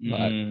me.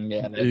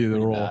 Either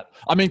or.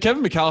 Bad.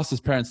 Kevin McAllister's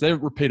parents, they're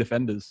repeat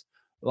offenders.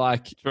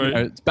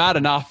 It's bad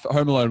enough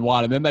Home Alone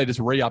 1, and then they just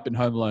re-up in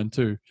Home Alone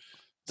 2.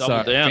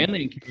 Double down.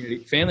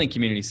 Family and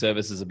community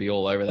services will be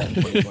all over that in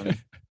 2020. You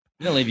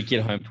don't leave your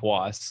kid home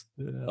twice.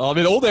 Yeah.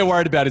 All they're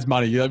worried about is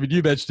money.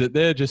 You mentioned it.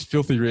 They're just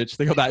filthy rich.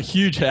 They got that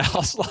huge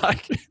house.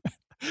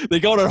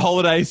 They go on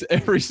holidays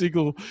every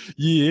single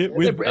year.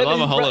 I love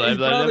a holiday,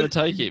 but they never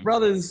take him.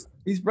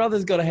 His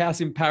brother's got a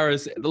house in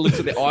Paris that looks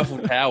at the Eiffel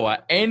Tower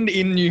and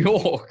in New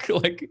York.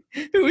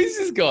 Who is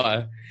this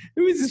guy?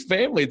 Who is this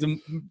family? It's a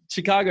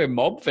Chicago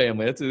mob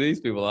family. That's who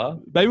these people are.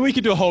 Maybe we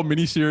could do a whole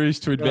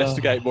mini-series to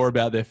investigate more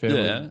about their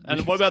family. Yeah.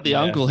 And what about the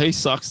uncle? He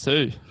sucks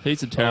too.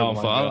 He's a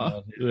terrible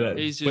father. Yeah.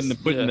 He's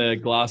just putting the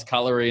glass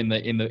cutlery in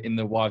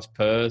the wife's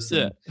purse.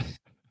 Yeah.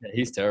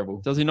 He's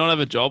terrible. Does he not have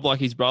a job?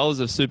 His brothers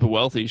are super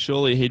wealthy.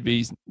 Surely he'd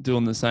be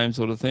doing the same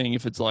sort of thing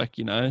if it's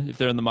if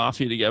they're in the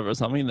mafia together or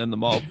something, then the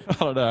mob.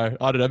 I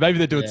don't know. Maybe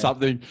they're doing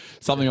something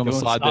on the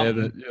side there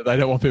that they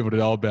don't want people to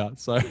know about.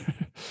 So,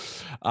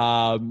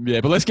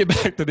 but let's get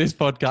back to this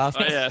podcast.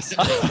 Oh, yes.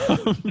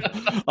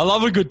 I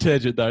love a good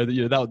tangent though.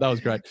 That was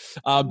great.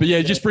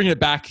 Just bringing it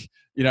back.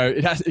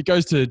 It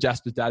goes to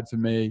Jasper's dad for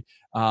me.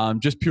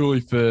 just purely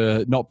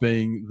for not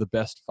being the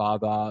best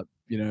father.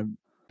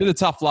 Bit of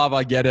tough love,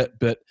 I get it,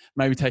 but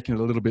maybe taking it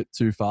a little bit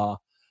too far.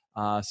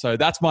 So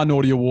that's my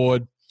naughty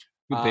award.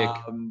 Good pick.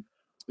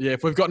 Yeah,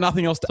 if we've got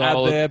nothing else to add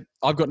there,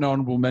 I've got no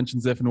honorable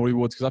mentions there for naughty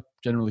awards because I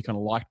generally kind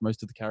of liked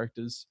most of the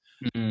characters.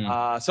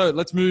 So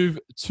let's move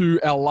to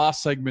our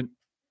last segment,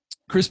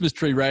 Christmas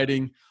tree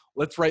rating.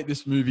 Let's rate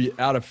this movie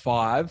out of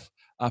 5.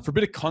 For a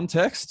bit of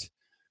context,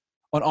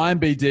 on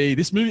IMDb,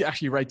 this movie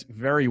actually rates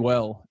very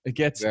well. It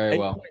gets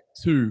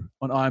 8.2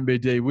 on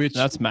IMDb, which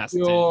that's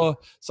massive. If you're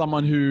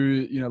someone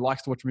who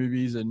likes to watch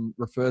movies and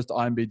refers to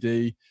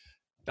IMDb,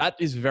 that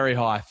is very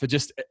high for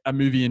just a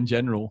movie in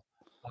general.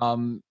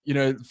 For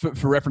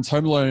reference,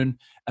 Home Alone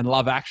and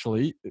Love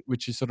Actually,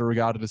 which is sort of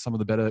regarded as some of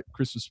the better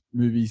Christmas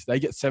movies, they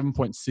get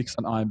 7.6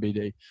 on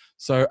IMDb.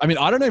 So, I mean,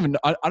 I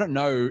don't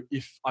know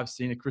if I've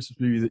seen a Christmas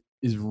movie that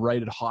is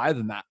rated higher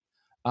than that.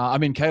 I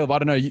mean, Caleb, I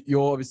don't know.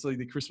 You're obviously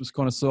the Christmas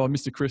connoisseur,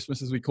 Mr.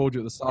 Christmas, as we called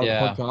you at the start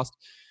of the podcast.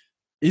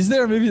 Is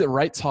there a movie that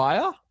rates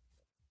higher?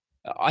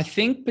 I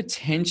think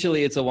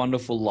potentially It's a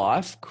Wonderful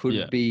Life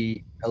could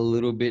be a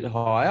little bit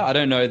higher. I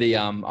don't know the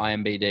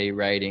IMDb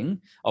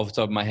rating off the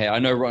top of my head. I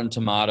know Rotten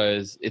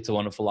Tomatoes, It's a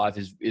Wonderful Life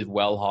is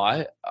well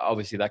high.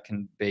 Obviously, that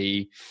can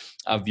be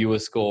a viewer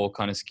score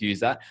kind of skews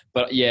that.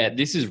 But yeah,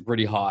 this is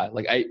pretty high.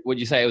 Like, would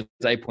you say it was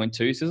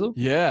 8.2, Sizzle?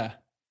 Yeah.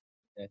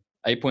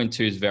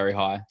 8.2 is very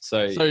high.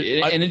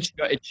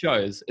 It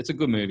shows. It's a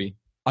good movie.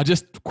 I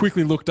just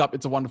quickly looked up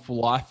It's a Wonderful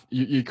Life.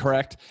 You're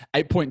correct.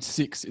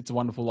 8.6 It's a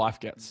Wonderful Life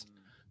gets.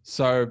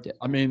 So,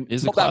 I mean,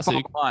 it's not that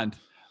far behind.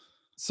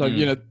 So,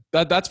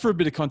 that's for a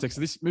bit of context.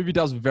 This movie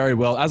does very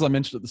well. As I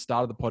mentioned at the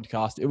start of the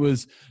podcast, it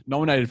was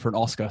nominated for an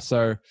Oscar.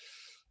 So,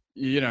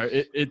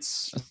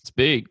 it's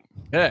big.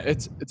 Yeah,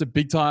 it's a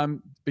big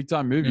time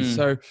movie.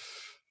 So,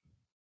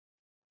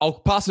 I'll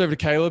pass it over to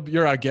Caleb.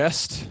 You're our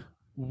guest.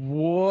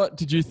 What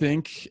did you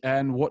think,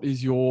 and what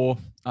is your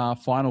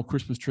final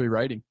Christmas tree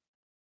rating?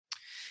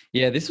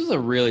 Yeah, this was a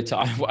really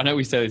tough. I know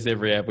we say this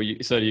every year, but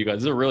so do you guys.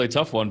 This is a really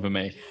tough one for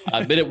me.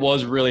 But it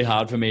was really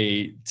hard for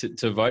me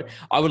to vote.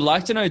 I would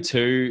like to know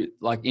too.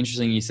 Like,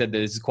 interesting, you said that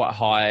this is quite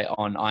high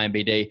on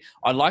IMDb.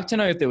 I'd like to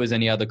know if there was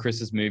any other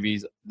Christmas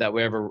movies that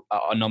were ever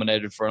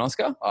nominated for an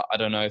Oscar. I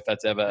don't know if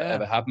that's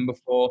ever happened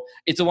before.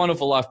 It's a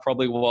Wonderful Life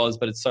probably was,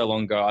 but it's so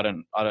long ago. I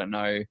don't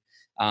know.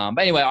 But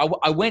anyway,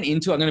 I went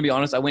into. I'm going to be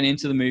honest. I went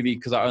into the movie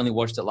because I only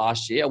watched it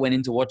last year. I went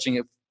into watching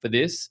it for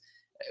this,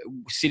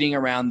 sitting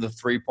around the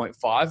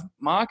 3.5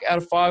 mark out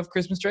of 5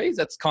 Christmas trees.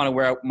 That's kind of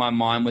where my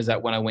mind was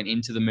at when I went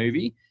into the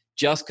movie,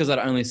 just because I'd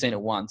only seen it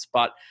once.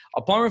 But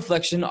upon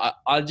reflection,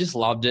 I just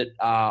loved it.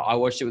 I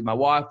watched it with my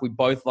wife. We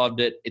both loved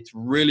it. It's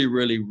really,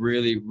 really,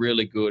 really,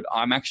 really good.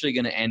 I'm actually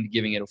going to end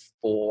giving it a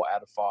 4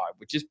 out of 5,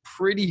 which is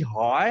pretty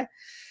high.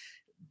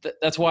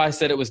 That's why I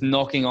said it was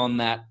knocking on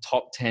that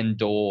top 10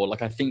 door.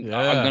 Like, I think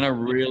I'm going to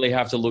really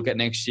have to look at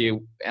next year,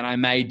 and I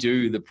may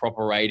do the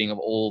proper rating of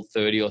all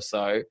 30 or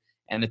so.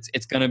 And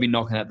it's going to be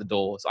knocking at the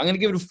door. So I'm going to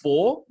give it a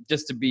 4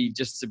 just to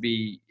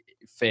be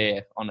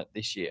fair on it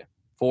this year.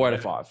 4 out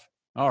of 5.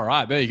 All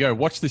right, there you go.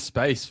 Watch this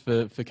space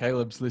for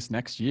Caleb's list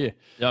next year.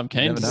 Yeah, I'm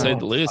keen to see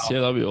the list.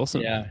 Yeah, that'd be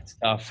awesome. Yeah, it's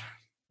tough.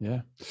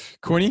 Yeah.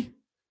 Quinny?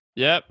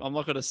 Yep, I'm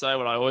not going to say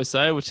what I always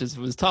say, which is it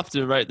was tough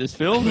to rate this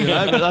film,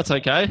 but that's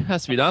okay. It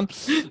has to be done.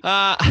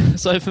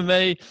 So for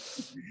me,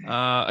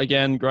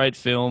 again, great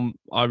film.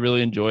 I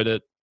really enjoyed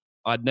it.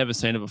 I'd never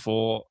seen it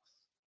before.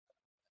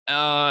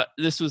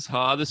 This was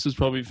hard. This was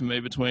probably for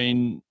me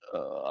between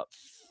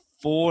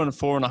 4 and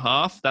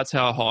 4.5. That's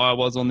how high I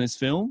was on this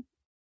film.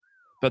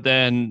 But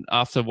then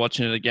after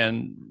watching it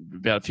again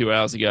about a few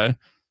hours ago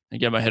and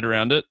get my head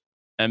around it,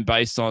 and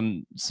based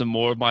on some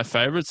more of my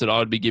favorites, that I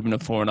would be giving a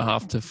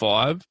 4.5 to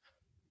 5.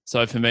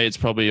 So for me, it's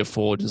probably a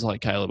 4, just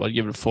like Caleb. I'd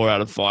give it a 4 out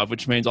of 5,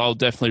 which means I'll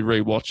definitely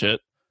rewatch it,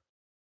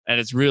 and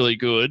it's really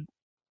good.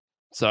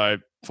 So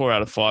 4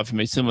 out of 5 for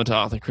me, similar to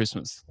Arthur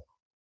Christmas.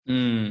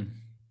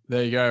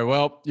 There you go.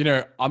 Well,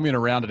 I'm going to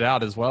round it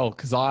out as well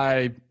because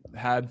I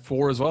had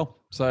 4 as well.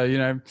 So,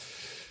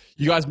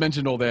 you guys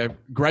mentioned all their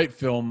great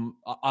film.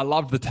 I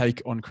loved the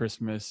take on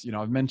Christmas.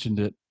 I've mentioned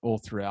it all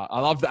throughout.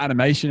 I love the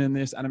animation in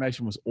this.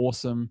 Animation was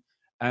awesome.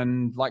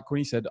 And like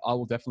Quinny said, I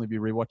will definitely be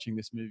rewatching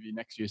this movie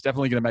next year. It's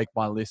definitely going to make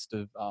my list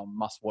of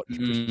must-watch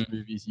Christmas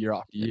movies year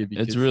after year.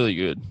 Because, it's really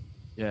good.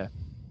 Yeah.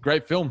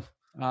 Great film.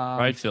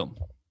 Great film.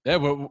 Yeah,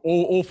 we're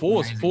all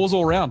 4s. Amazing. 4s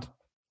all around.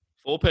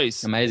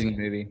 4-piece. Amazing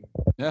movie.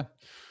 Yeah.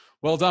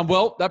 Well done.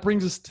 Well, that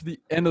brings us to the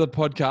end of the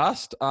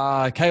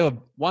podcast.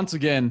 Caleb, once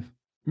again,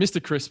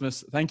 Mr.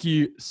 Christmas, thank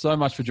you so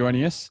much for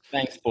joining us.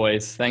 Thanks,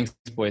 boys.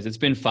 It's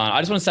been fun.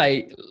 I just want to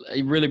say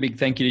a really big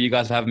thank you to you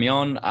guys for having me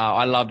on.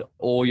 I loved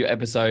all your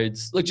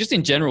episodes. Look, just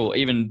in general,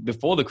 even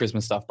before the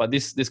Christmas stuff, but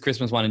this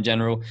Christmas one in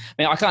general.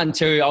 I mean, I can't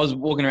tell you, I was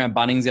walking around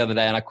Bunnings the other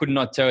day and I could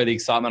not tell you the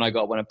excitement I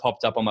got when it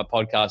popped up on my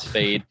podcast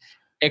feed.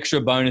 Extra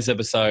bonus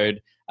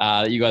episode.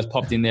 that you guys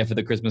popped in there for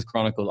the Christmas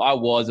Chronicles. I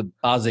was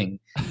buzzing,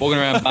 walking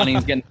around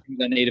Bunnings, getting things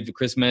I needed for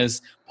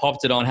Christmas,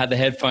 popped it on, had the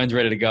headphones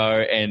ready to go,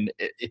 and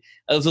it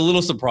was a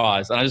little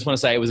surprise. And I just want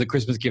to say it was a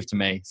Christmas gift to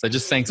me. So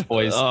just thanks,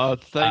 boys. Oh,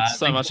 thanks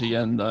so much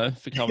again, though,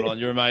 for coming on.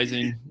 You're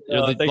amazing.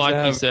 You're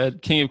like you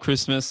said, King of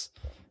Christmas.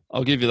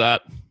 I'll give you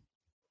that.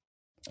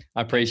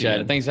 I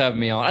appreciate it. Thanks for having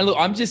me on. And look,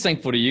 I'm just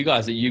thankful to you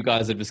guys that you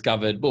guys have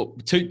discovered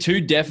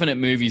two definite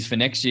movies for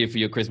next year for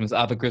your Christmas,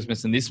 Arthur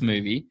Christmas and this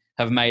movie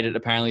have made it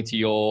apparently to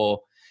your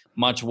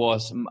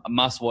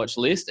must-watch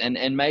list.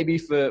 And maybe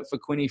for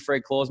Quinny,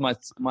 Fred Claus might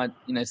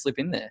slip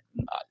in there.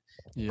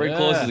 Fred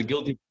Claus is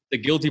a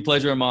guilty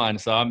pleasure of mine.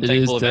 So I'm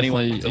thankful of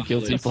anyone. It is definitely a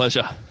guilty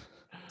pleasure.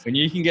 When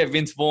you can get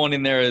Vince Vaughn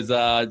in there as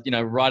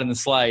riding the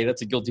sleigh,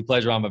 that's a guilty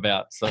pleasure I'm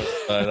about. So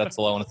that's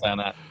all I want to say on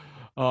that.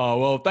 Oh,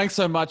 well, thanks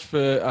so much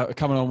for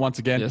coming on once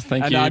again. Yes,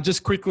 thank you.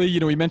 Just quickly,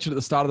 we mentioned at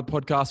the start of the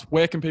podcast,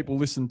 where can people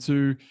listen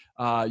to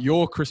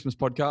your Christmas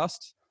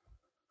podcast?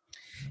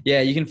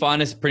 Yeah, you can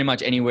find us pretty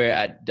much anywhere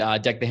at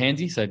Deck the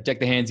Handsy. So Deck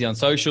the Handsy on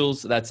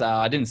socials. That's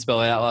I didn't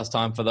spell it out last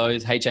time for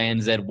those.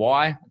 Hanzy.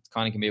 It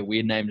kind of can be a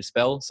weird name to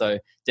spell. So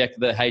Deck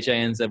the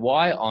Hanzy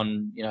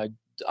on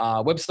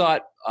website,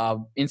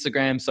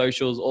 Instagram,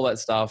 socials, all that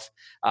stuff.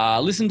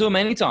 Listen to them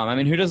anytime. I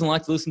mean, who doesn't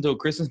like to listen to a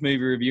Christmas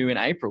movie review in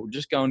April?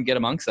 Just go and get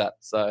amongst that.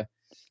 So,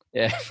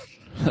 yeah.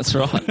 That's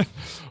right.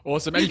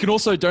 Awesome. And you can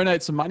also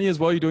donate some money as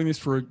well. You're doing this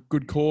for a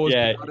good cause.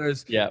 Yeah.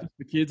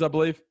 The kids, I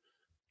believe.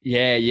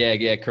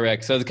 Yeah,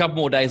 correct. So there's a couple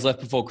more days left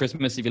before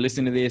Christmas. If you're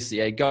listening to this,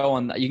 go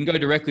on. You can go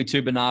directly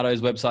to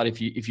Bernardo's website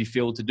if you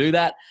feel to do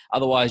that.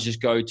 Otherwise,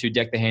 just go to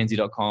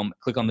deckthehandsy.com,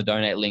 click on the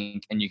donate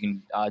link, and you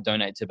can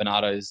donate to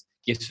Bernardo's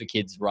Gifts for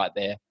Kids right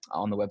there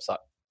on the website.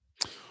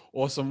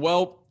 Awesome.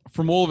 Well,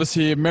 from all of us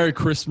here, Merry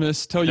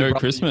Christmas. Tell your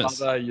brother, your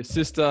mother, your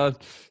sister.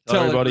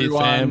 Tell everybody,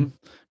 everyone. Fam.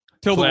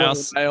 Tell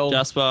Klaus, the world,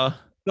 Jasper,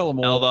 tell them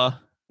all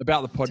Alva,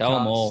 about the podcast. Tell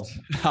them all.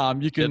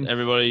 You can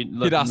everybody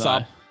hit us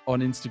up on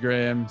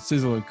Instagram,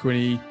 Sizzle and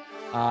Quinny.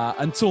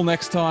 Until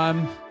next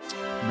time,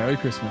 Merry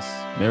Christmas.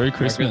 Merry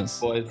Christmas,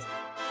 boys.